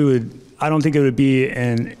don't think it would be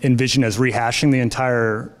envisioned as rehashing the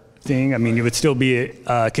entire thing. You would still be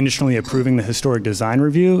conditionally approving the historic design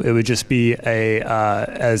review. It would just be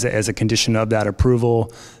as a condition of that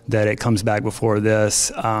approval that it comes back before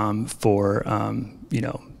this for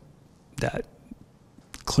that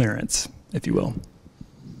clearance, if you will.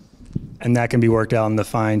 And that can be worked out in the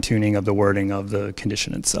fine tuning of the wording of the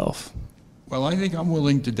condition itself. Well, I think I'm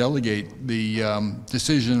willing to delegate the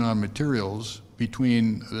decision on materials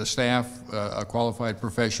between the staff, a qualified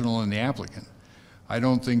professional, and the applicant. I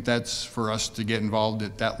don't think that's for us to get involved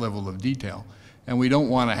at that level of detail. And we don't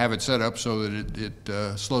want to have it set up so that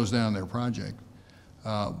it slows down their project.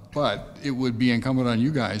 But it would be incumbent on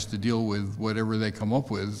you guys to deal with whatever they come up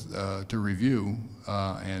with to review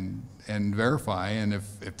and verify. And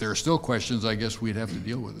if there are still questions, I guess we'd have to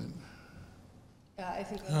deal with it. Yeah, I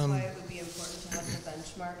think that's why it would be important to have the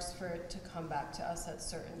benchmarks for it to come back to us at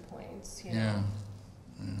certain points, you know?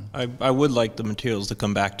 Yeah. I would like the materials to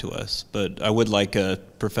come back to us, but I would like a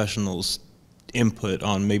professional's input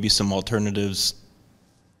on maybe some alternatives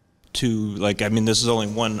to, like, I mean, this is only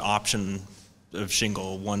one option of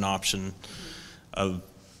shingle, one option of,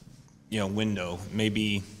 window,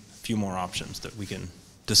 maybe a few more options that we can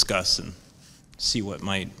discuss and see what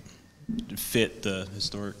might fit the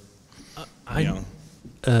historic, category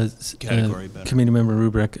better. Committee member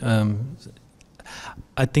Rubrick,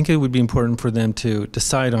 I think it would be important for them to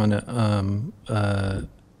decide on it,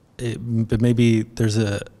 but maybe there's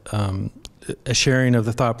a sharing of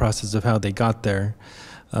the thought process of how they got there.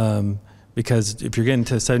 Because if you're getting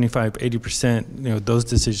to 75, 80%, those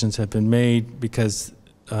decisions have been made because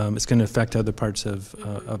it's going to affect other parts of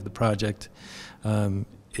the project.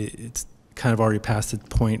 It's kind of already past the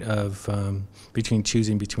point of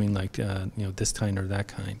choosing between this kind or that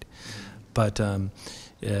kind. But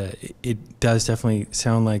it does definitely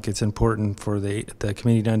sound like it's important for the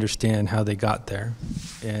committee to understand how they got there.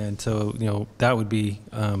 And so, that would be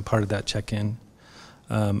part of that check-in.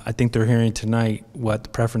 I think they're hearing tonight what the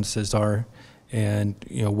preferences are and,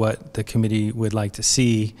 what the committee would like to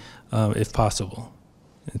see if possible.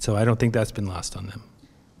 And so I don't think that's been lost on them.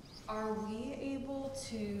 Are we able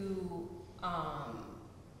to,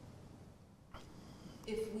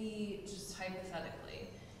 if we, just hypothetically,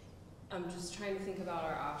 I'm just trying to think about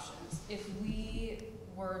our options. If we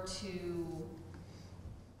were to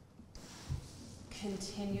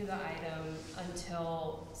continue the item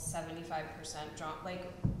until 75% drop,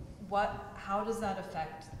 how does that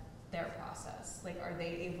affect their process? Are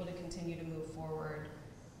they able to continue to move forward,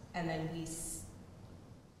 and then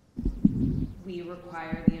we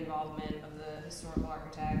require the involvement of the historical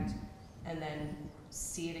architect, and then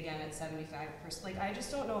see it again at 75%? I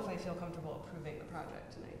just don't know if I feel comfortable approving the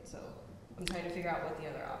project tonight, so I'm trying to figure out what the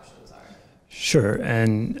other options are. Sure,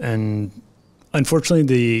 and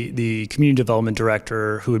unfortunately, the community development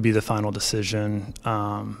director, who would be the final decision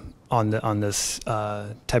on this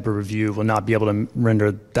type of review, will not be able to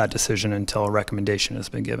render that decision until a recommendation has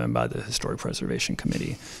been given by the Historic Preservation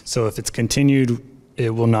Committee. So if it's continued,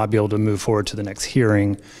 it will not be able to move forward to the next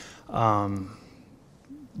hearing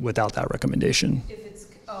without that recommendation. If it's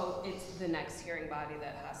the next hearing body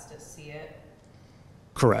that has to see it?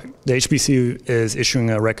 Correct. The HPC is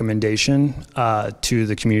issuing a recommendation to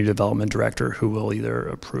the community development director, who will either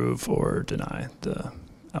approve or deny the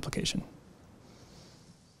application.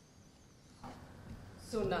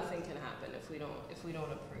 So nothing can happen if we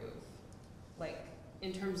don't approve,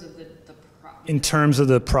 in terms of In terms of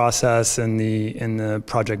the process and the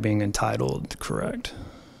project being entitled, correct.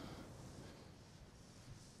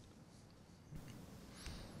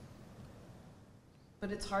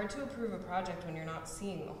 But it's hard to approve a project when you're not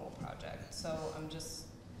seeing the whole project. So this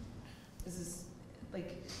is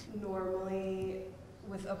normally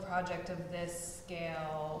with a project of this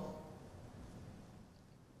scale,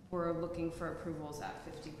 we're looking for approvals at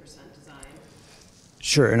 50% design.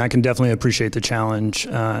 Sure, and I can definitely appreciate the challenge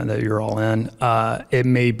that you're all in. It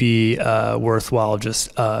may be worthwhile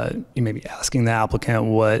just maybe asking the applicant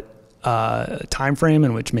what time frame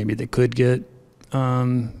in which maybe they could get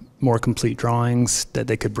more complete drawings that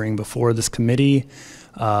they could bring before this committee.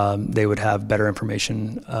 They would have better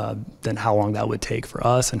information than how long that would take for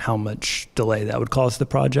us and how much delay that would cause the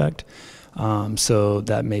project. So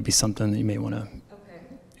that may be something that you may want to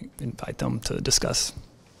invite them to discuss.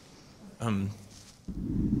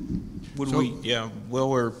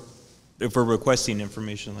 If we're requesting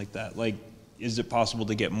information like that, is it possible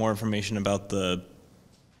to get more information about the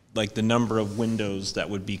number of windows that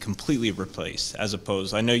would be completely replaced, as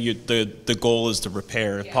opposed, I know the goal is to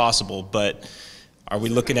repair if possible, but are we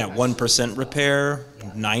looking at 1% repair,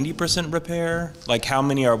 90% repair? How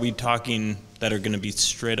many are we talking that are going to be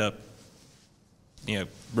straight up,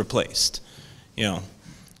 replaced?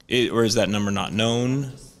 Or is that number not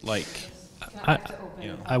known?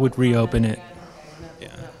 I would reopen it. Okay, we're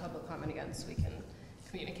not public comment again, so we can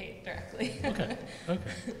communicate directly. Okay.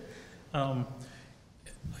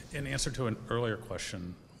 In answer to an earlier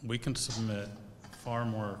question, we can submit far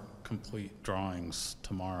more complete drawings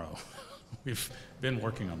tomorrow we've been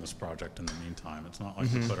working on this project in the meantime. It's not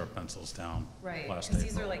like we put our pencils down Right, last because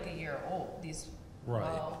these are April. like a year old, these. Right.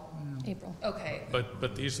 Well, April. okay,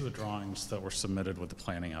 But these are the drawings that were submitted with the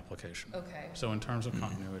planning application. okay. So in terms of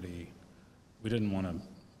continuity, we didn't want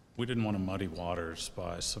to muddy waters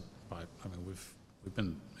by, I mean, we've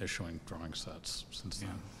been issuing drawing sets since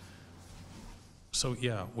then. So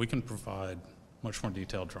yeah, we can provide much more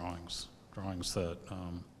detailed drawings that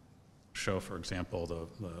show, for example,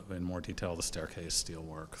 in more detail the staircase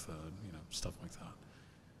steelwork, stuff like that.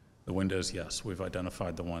 The windows, yes, we've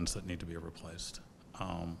identified the ones that need to be replaced.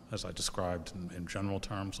 As I described in general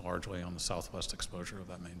terms, largely on the southwest exposure of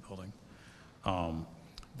that main building.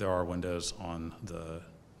 There are windows on the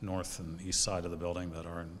north and east side of the building that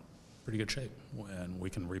are in pretty good shape, and we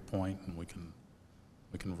can repoint and we can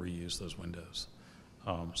reuse those windows.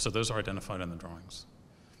 So those are identified in the drawings.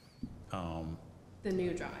 The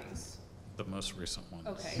new drawings. The most recent ones.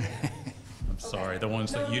 Okay. I'm sorry, the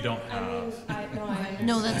ones that you don't have. I mean, I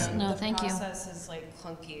understand. No, no, thank you. The process is like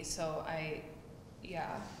clunky, so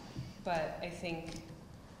yeah, but I think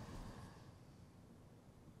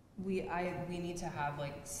we need to have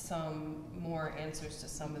like some more answers to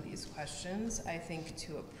some of these questions, I think,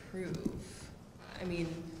 to approve. I mean.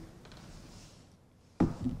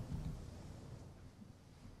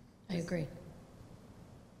 I agree.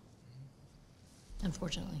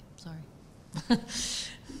 Unfortunately, sorry.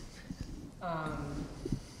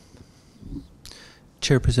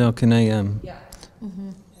 Chair Prezell, can I Yeah.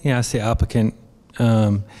 ask the applicant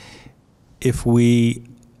if we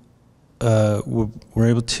were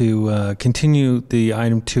able to continue the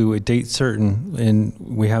item to a date certain, and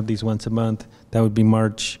we have these once a month, that would be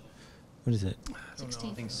March, what is it? I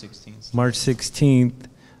think 16th. March 16th.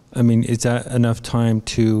 I mean, is that enough time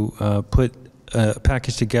to put a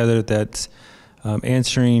package together that's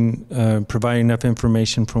answering, providing enough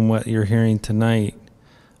information from what you're hearing tonight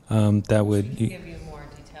that would... We can give you more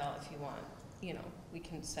detail if you want. You know, we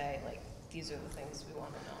can say, like, these are the things we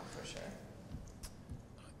want to know for sure.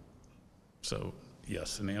 So,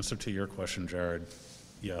 yes, in answer to your question, Jared,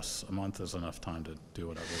 yes, a month is enough time to do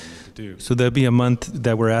whatever we need to do. So there'll be a month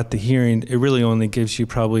that we're at the hearing. It really only gives you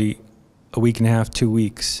probably a week and a half, 2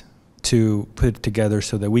 weeks to put it together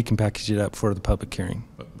so that we can package it up for the public hearing.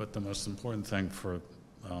 But the most important thing for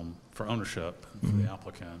ownership and for the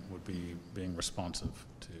applicant would be being responsive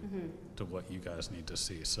to what you guys need to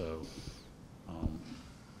see. So,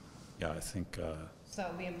 yeah, I think. So it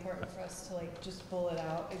would be important for us to like just bullet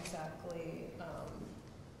out exactly,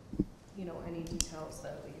 you know, any details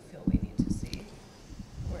that we feel we need to see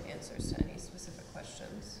or answers to any specific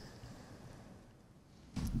questions.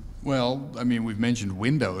 Well, I mean, we've mentioned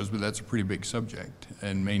windows, but that's a pretty big subject,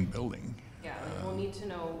 and main building. Yeah, like we'll need to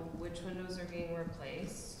know which windows are being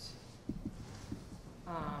replaced.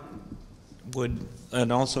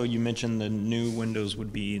 And also you mentioned the new windows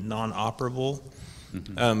would be non-operable.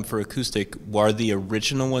 For acoustic, are the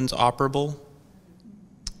original ones operable?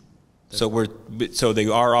 So they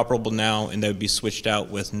are operable now, and they would be switched out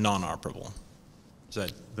with non-operable. Is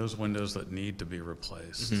that those windows that need to be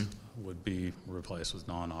replaced would be replaced with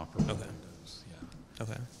non-operable windows. Yeah.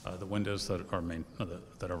 okay? The windows that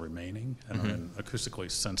are remaining and are in acoustically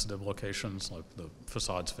sensitive locations, like the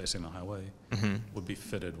facades facing the highway, would be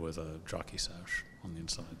fitted with a jockey sash on the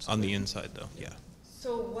inside. So On the inside, though, yeah.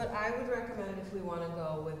 So what I would recommend if we want to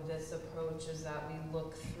go with this approach is that we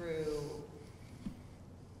look through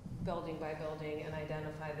building by building and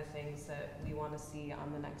identify the things that we want to see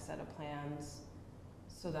on the next set of plans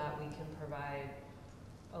so that we can provide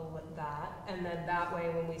that. And then that way,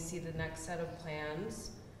 when we see the next set of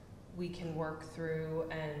plans, we can work through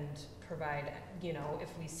and provide, you know, if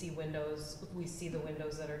we see windows, if we see the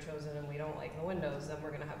windows that are chosen and we don't like the windows, then we're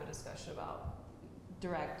going to have a discussion about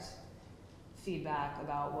direct feedback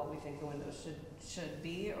about what we think the windows should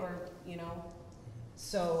be, or, you know.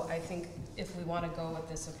 So I think if we want to go with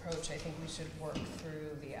this approach, I think we should work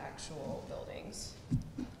through the actual buildings.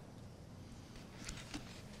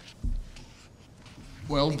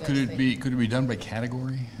 Well, could it be done by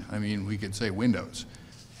category? I mean, we could say windows,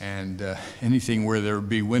 and anything where there would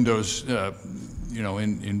be windows, you know,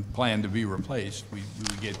 in plan to be replaced, we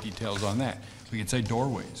would get details on that. We could say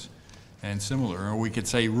doorways, and similar, or we could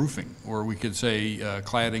say roofing, or we could say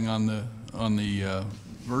cladding on the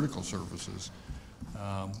vertical surfaces.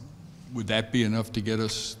 Would that be enough to get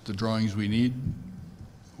us the drawings we need,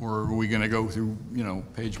 or are we going to go through, you know,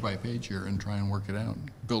 page by page here and try and work it out,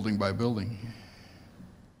 building by building?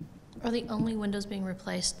 Are the only windows being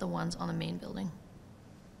replaced the ones on the main building?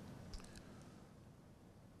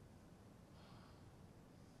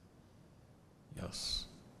 Yes.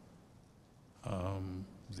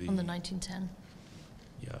 On the 1910,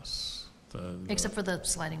 Yes. except for the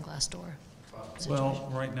sliding glass door. Well,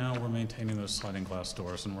 right now, we're maintaining those sliding glass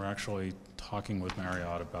doors, and we're actually talking with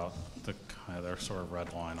Marriott about the kind of their sort of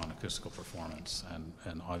red line on acoustical performance.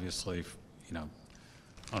 And obviously, you know,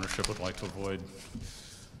 ownership would like to avoid,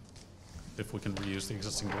 if we can reuse the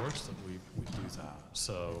existing doors, that we do that.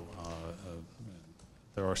 So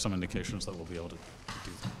there are some indications that we'll be able to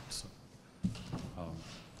do that. So,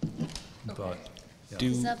 but yeah.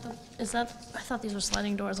 Is that, I thought these were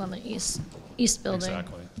sliding doors on the east building.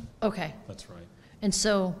 Exactly. Okay. That's right. And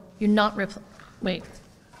so you're not, wait,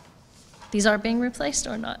 these are being replaced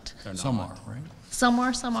or not? They're Some not. are, right? Some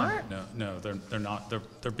are, some aren't? No, they're not.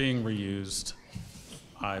 They're being reused.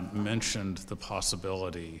 I mentioned the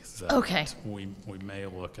possibility that Okay. we may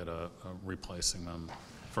look at replacing them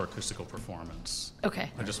for acoustical performance. Okay.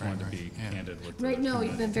 I just wanted to be candid with Right, no,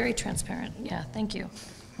 you've been very transparent. Yeah, thank you.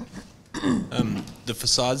 The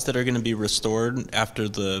facades that are going to be restored after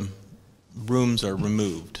the rooms are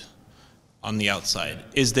removed on the outside,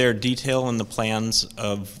 is there detail in the plans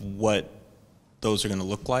of what those are going to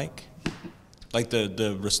look like? Like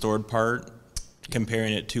the restored part,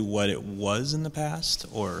 comparing it to what it was in the past,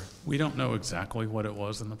 or? We don't know exactly what it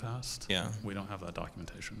was in the past. Yeah. We don't have that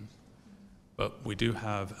documentation. But we do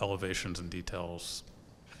have elevations and details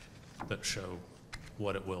that show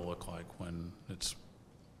what it will look like when it's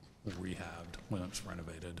rehabbed, when it's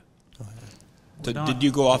renovated. Did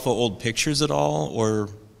you go off of old pictures at all, or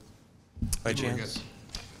by chance?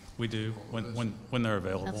 We do, when they're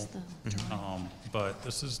available. That's the But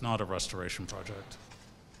this is not a restoration project.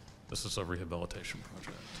 This is a rehabilitation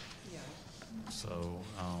project. Yeah. So,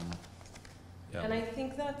 yeah. And I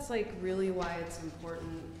think that's like really why it's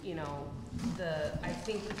important, you know, I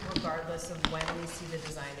think regardless of when we see the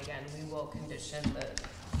design again, we will condition the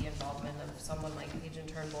involvement of someone like Page and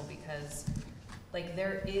Turnbull, because like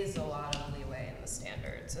there is a lot of leeway in the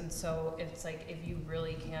standards. And so it's like, if you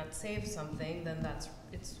really can't save something, then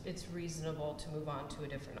it's reasonable to move on to a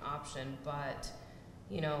different option. But,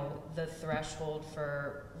 you know, the threshold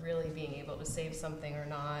for really being able to save something or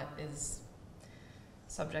not is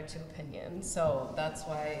subject to opinion. So that's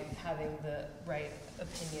why having the right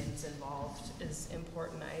opinions involved is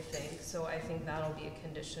important, I think. So I think that'll be a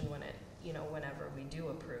condition when whenever we do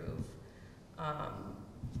approve.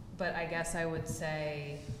 But I guess I would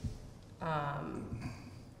say,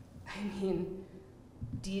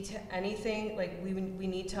 anything, like we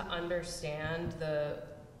need to understand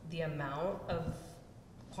the amount of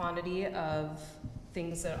quantity of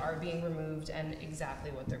things that are being removed and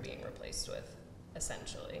exactly what they're being replaced with,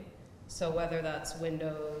 essentially. So whether that's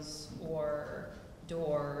windows or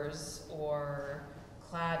doors or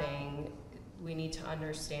cladding, we need to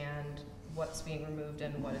understand what's being removed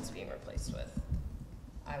and what it's being replaced with.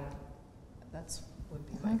 Would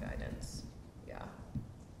be my guidance, yeah.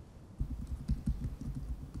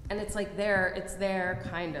 And it's like it's there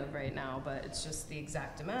kind of right now, but it's just the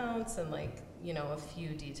exact amounts and like, you know, a few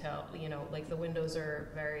detail, you know, like the windows are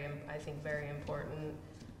I think very important,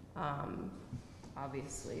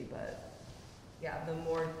 obviously, but yeah,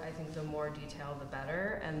 I think the more detail, the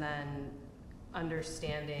better. And then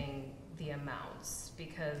understanding the amounts,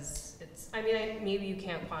 because maybe you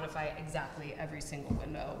can't quantify exactly every single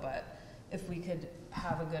window, but if we could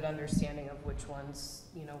have a good understanding of which ones,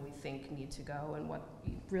 you know, we think need to go and what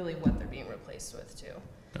they're being replaced with too.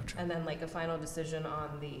 Gotcha. And then like a final decision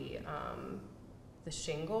on the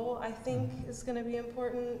shingle, I think is gonna be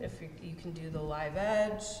important, if you can do the live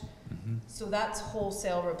edge. Mm-hmm. So that's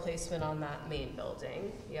wholesale replacement on that main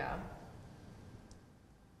building, yeah.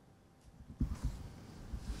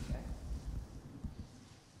 Okay.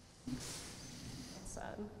 That's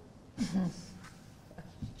sad.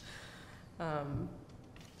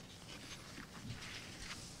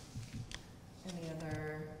 Any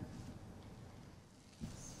other?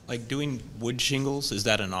 Like doing wood shingles, is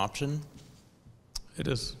that an option? It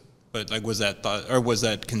is. But like, was that thought, or was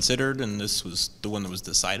that considered, and this was the one that was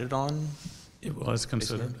decided on? It was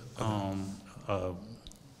considered.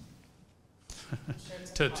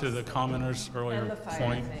 To the commenter's earlier And the fire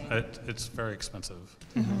point, thing. it's very expensive.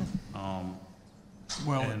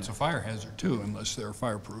 Well, And- it's a fire hazard too, unless they're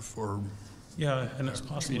fireproof or. Yeah, and it's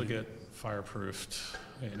possible to get fireproofed.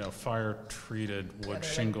 You know, fire-treated they're, wood like,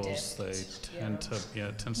 shingles, dipped,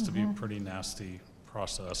 it tends to be a pretty nasty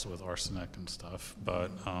process with arsenic and stuff.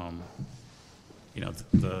 But, you know,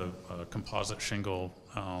 the composite shingle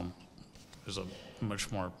is a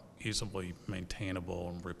much more easily maintainable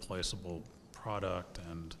and replaceable product,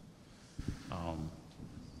 and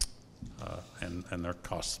their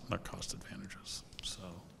cost advantages. So,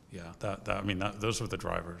 yeah, those are the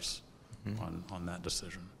drivers on that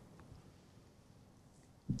decision.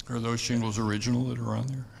 Are those shingles original that are on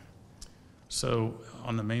there? So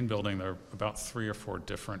on the main building, there are about 3 or 4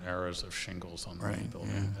 different eras of shingles on the main Right,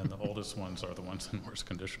 building, yeah. and the oldest ones are the ones in worst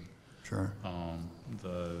condition. Sure.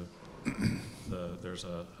 There's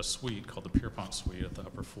a suite called the Pierpont Suite at the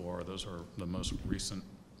upper floor. Those are the most recent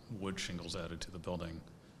wood shingles added to the building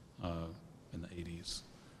in the 80s.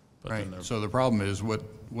 But then Right, so the problem is,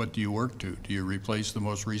 what do you work to? Do you replace the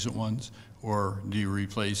most recent ones, or do you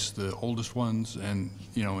replace the oldest ones, and,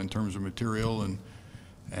 you know, in terms of material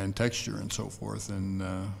and texture and so forth, and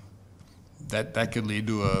that could lead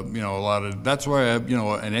to a lot of, that's why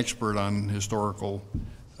an expert on historical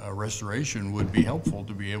restoration would be helpful,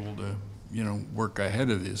 to be able to work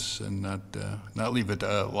ahead of this and not leave it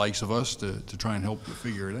to likes of us to try and help to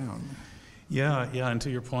figure it out. Yeah, and to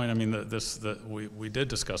your point, I mean, we did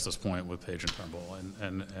discuss this point with Page and Turnbull,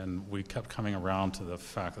 and we kept coming around to the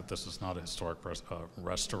fact that this is not a historic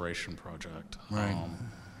restoration project. Right.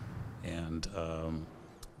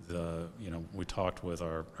 We talked with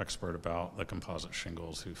our expert about the composite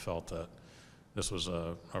shingles, who felt that this was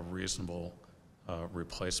a reasonable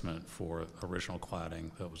replacement for original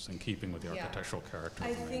cladding that was in keeping with the Yeah. architectural character I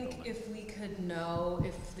of the main think building. if we could know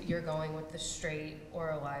if you're going with the straight or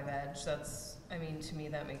a live edge, to me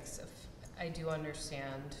that makes, I do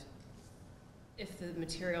understand if the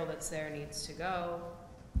material that's there needs to go,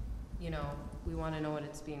 we want to know what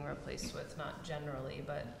it's being replaced with, not generally,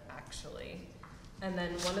 but actually. And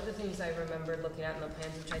then one of the things I remembered looking at in the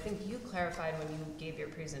plans, which I think you clarified when you gave your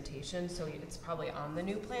presentation, so it's probably on the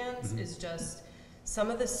new plans, is just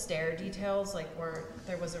some of the stair details, it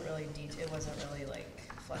wasn't really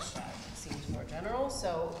fleshed out. It seemed more general,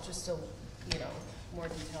 so just more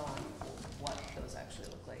detail on what those actually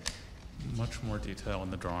look like. Much more detail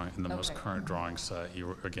in the drawing, in the most Okay. current drawing set. You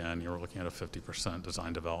were looking at a 50%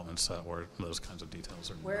 design development set where those kinds of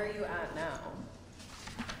details are. Where are you at now?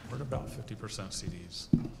 We're at about 50% CDs.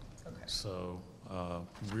 Okay. So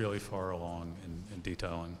really far along in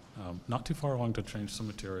detailing. Not too far along to change some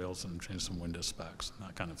materials and change some window specs and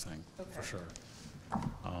that kind of thing, for Okay. sure.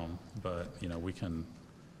 But we can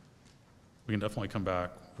definitely come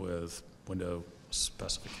back with window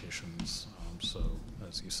specifications. So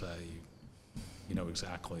as you say, you know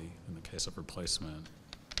exactly in the case of replacement,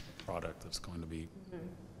 the product that's going to be.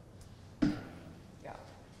 Yeah.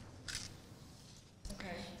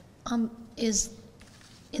 Okay. Is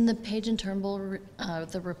in the Page and Turnbull,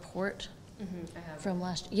 the report I have. from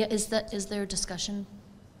last, is there a discussion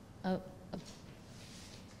of,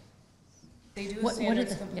 They do a what are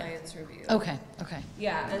standards the- yeah. compliance review. okay.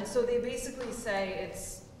 Yeah, and so they basically say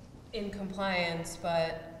it's in compliance,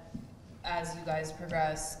 but as you guys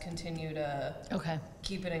progress, continue to Okay.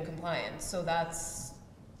 keep it in compliance. So that's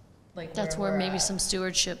That's where we're maybe at. some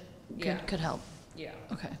stewardship Yeah. could help. Yeah.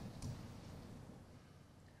 Okay.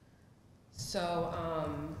 So,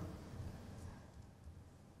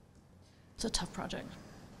 It's a tough project.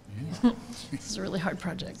 This is a really hard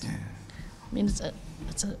project. I mean, it's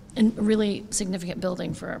a really significant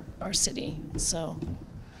building for our city, so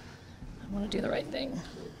I want to do the right thing.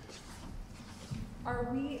 are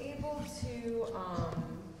we able to,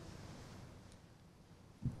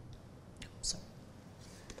 So,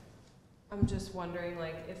 I'm just wondering,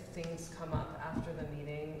 if things come up after the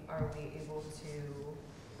meeting, are we able to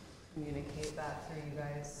communicate that through you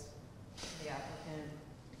guys, the applicant?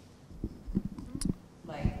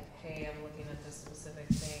 Hey, I'm looking at this specific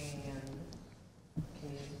thing, and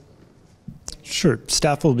can you? Sure.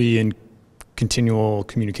 Staff will be in continual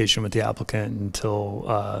communication with the applicant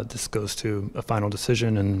until this goes to a final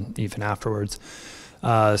decision and even afterwards.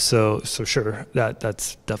 So sure,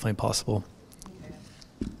 that's definitely possible.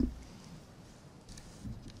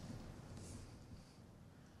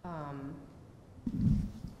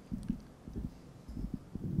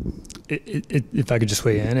 If I could just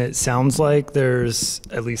weigh in, it sounds like there's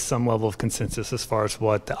at least some level of consensus as far as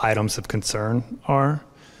what the items of concern are,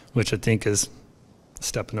 which I think is a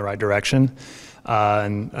step in the right direction.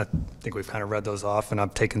 And I think we've kind of read those off, and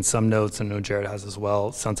I've taken some notes, and I know Jared has as well.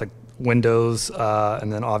 It sounds like windows,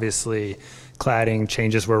 and then obviously cladding,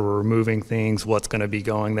 changes where we're removing things, what's going to be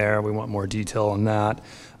going there. We want more detail on that.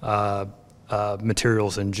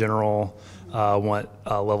 Materials in general, want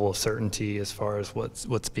a level of certainty as far as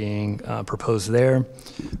what's being proposed there.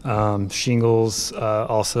 Shingles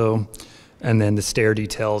also, and then the stair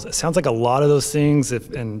details. It sounds like a lot of those things,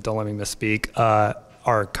 and don't let me misspeak,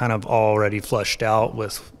 are kind of already fleshed out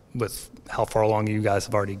with how far along you guys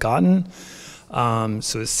have already gotten.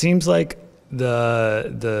 So it seems like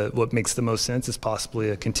what makes the most sense is possibly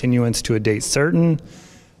a continuance to a date certain,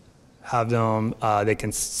 have them, they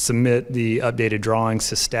can submit the updated drawings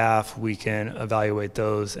to staff, we can evaluate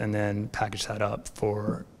those, and then package that up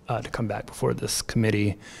for to come back before this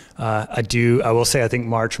committee. I will say I think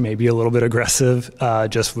March may be a little bit aggressive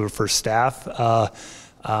just for staff.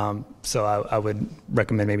 So I would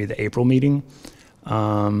recommend maybe the April meeting,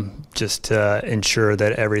 just to ensure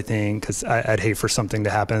that everything, because I'd hate for something to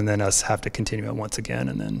happen and then us have to continue it once again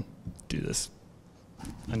and then do this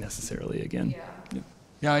unnecessarily again.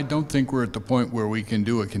 Yeah, I don't think we're at the point where we can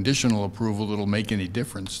do a conditional approval that'll make any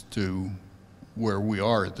difference to where we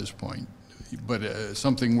are at this point. But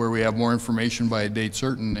something where we have more information by a date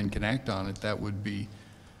certain and can act on it, that would be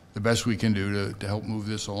the best we can do to help move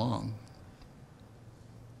this along.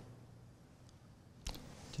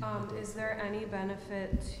 Is there any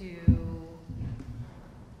benefit to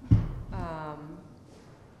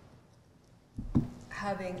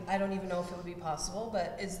having, I don't even know if it would be possible,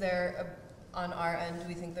 but is there, on our end, do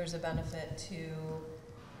we think there's a benefit to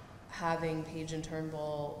having Page and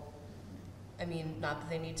Turnbull, I mean, not that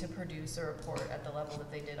they need to produce a report at the level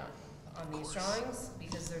that they did on these drawings,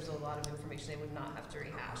 because there's a lot of information they would not have to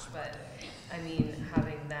rehash, but I mean,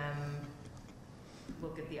 having them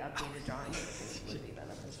look at the updated drawings, I think would be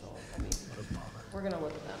beneficial. I mean, we're gonna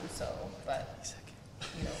look at them, so, but,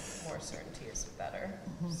 you know, more certainty is better,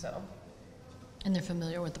 so. And they're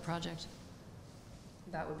familiar with the project.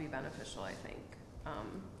 That would be beneficial, I think. I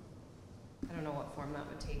don't know what form that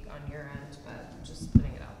would take on your end, but just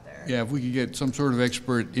putting it out there. Yeah, if we could get some sort of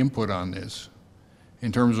expert input on this,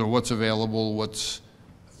 in terms of what's available, what's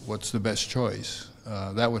the best choice,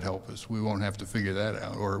 that would help us. We won't have to figure that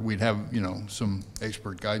out, or we'd have, you know, some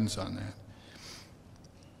expert guidance on that.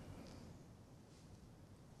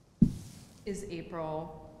 Is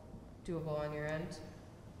April doable on your end?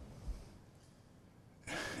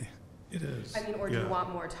 It is. I mean, or do you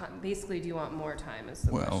want more time? Basically, do you want more time is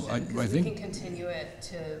the Well, question. I Because think- we can continue it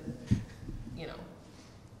to, you know.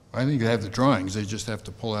 I think they have the drawings, they just have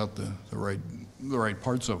to pull out the right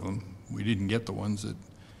parts of them. We didn't get the ones that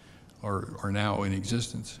are now in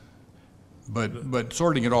existence. But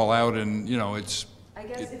sorting it all out, and, you know, it's... I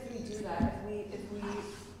guess if we do that,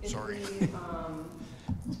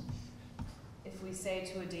 if we say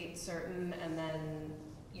to a date certain and then,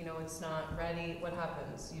 you know, it's not ready, what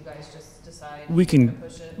happens? You guys just decide We to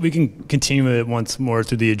push it? can continue it once more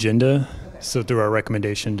through the agenda. So through our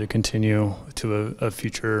recommendation to continue to a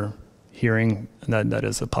future hearing, and that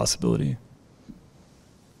is a possibility.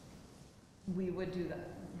 We would do that.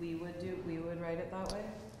 We would write it that way?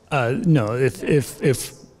 No, if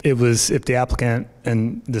the applicant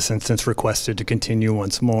in this instance requested to continue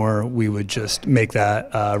once more, we would just make that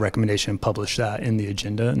recommendation, publish that in the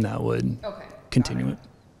agenda, and that would continue it.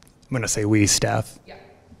 When I say we, staff. Yeah.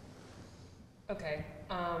 Okay.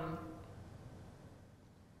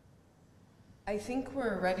 I think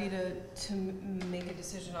we're ready to make a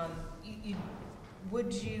decision on,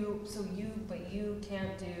 but you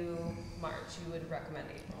can't do March, you would recommend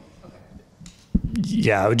April, okay.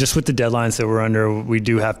 Yeah, just with the deadlines that we're under,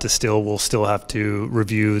 we'll still have to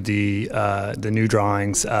review the new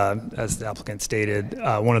drawings, as the applicant stated.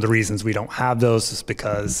 One of the reasons we don't have those is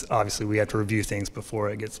because obviously we have to review things before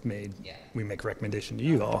it gets made. Yeah. We make a recommendation to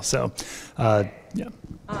you all, so, yeah.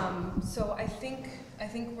 So I think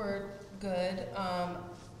we're good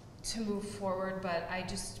to move forward, but I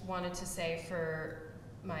just wanted to say for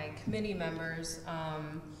my committee members,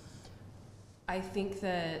 I think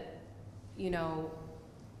that, you know,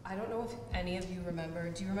 I don't know if any of you remember,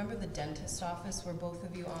 do you remember the dentist office where both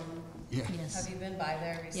of you Yeah. Yes. have you been by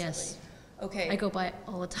there recently? Yes. Okay. I go by it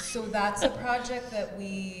all the time. So that's a project that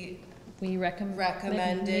we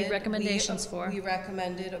recommended. Made recommendations for. We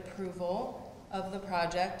recommended approval of the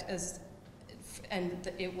project and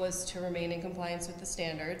it was to remain in compliance with the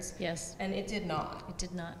standards. Yes. And it did not. It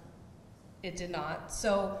did not. It did not.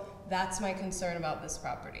 So that's my concern about this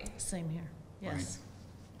property. Same here. Yes.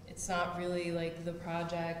 It's not really like the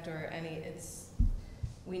project or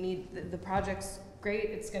we need, the project's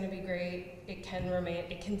great, it's gonna be great, it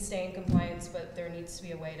can stay in compliance, but there needs to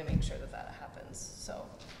be a way to make sure that happens. So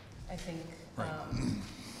I think,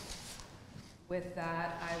 with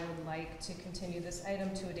that, I would like to continue this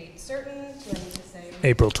item to a date certain. Do I need to say?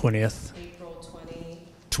 April 20th. April 20th.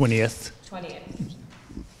 20th.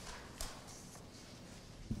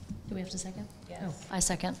 Do we have to second? Yes. Oh, I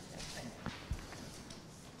second.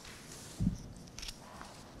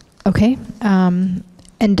 Okay, and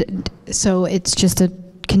so it's just to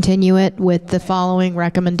continue it with the following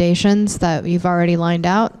recommendations that you've already lined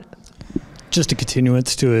out? Just a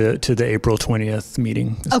continuance to the April 20th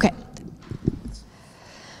meeting. Okay.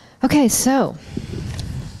 Okay, so,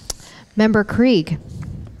 Member Krieg.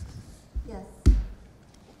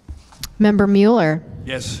 Member Mueller,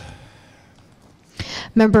 Yes.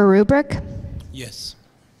 Member Rubric, Yes.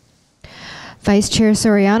 Vice Chair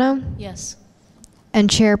Soriano, Yes.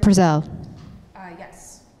 and Chair Prezell.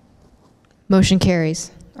 Yes. Motion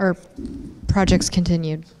carries, or projects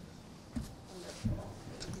continued.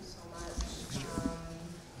 Thank you so much.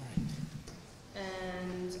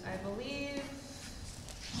 And I believe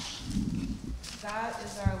that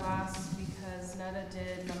is our last, because Netta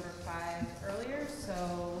did number 5 earlier,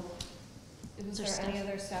 so is there there any staff?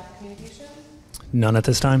 other staff communication? None at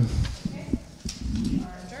this time. Okay, we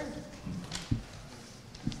are adjourned.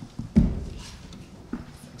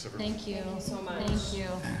 Thank you. Thank you so much. Thank you.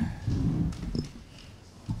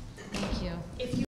 Thank you. If you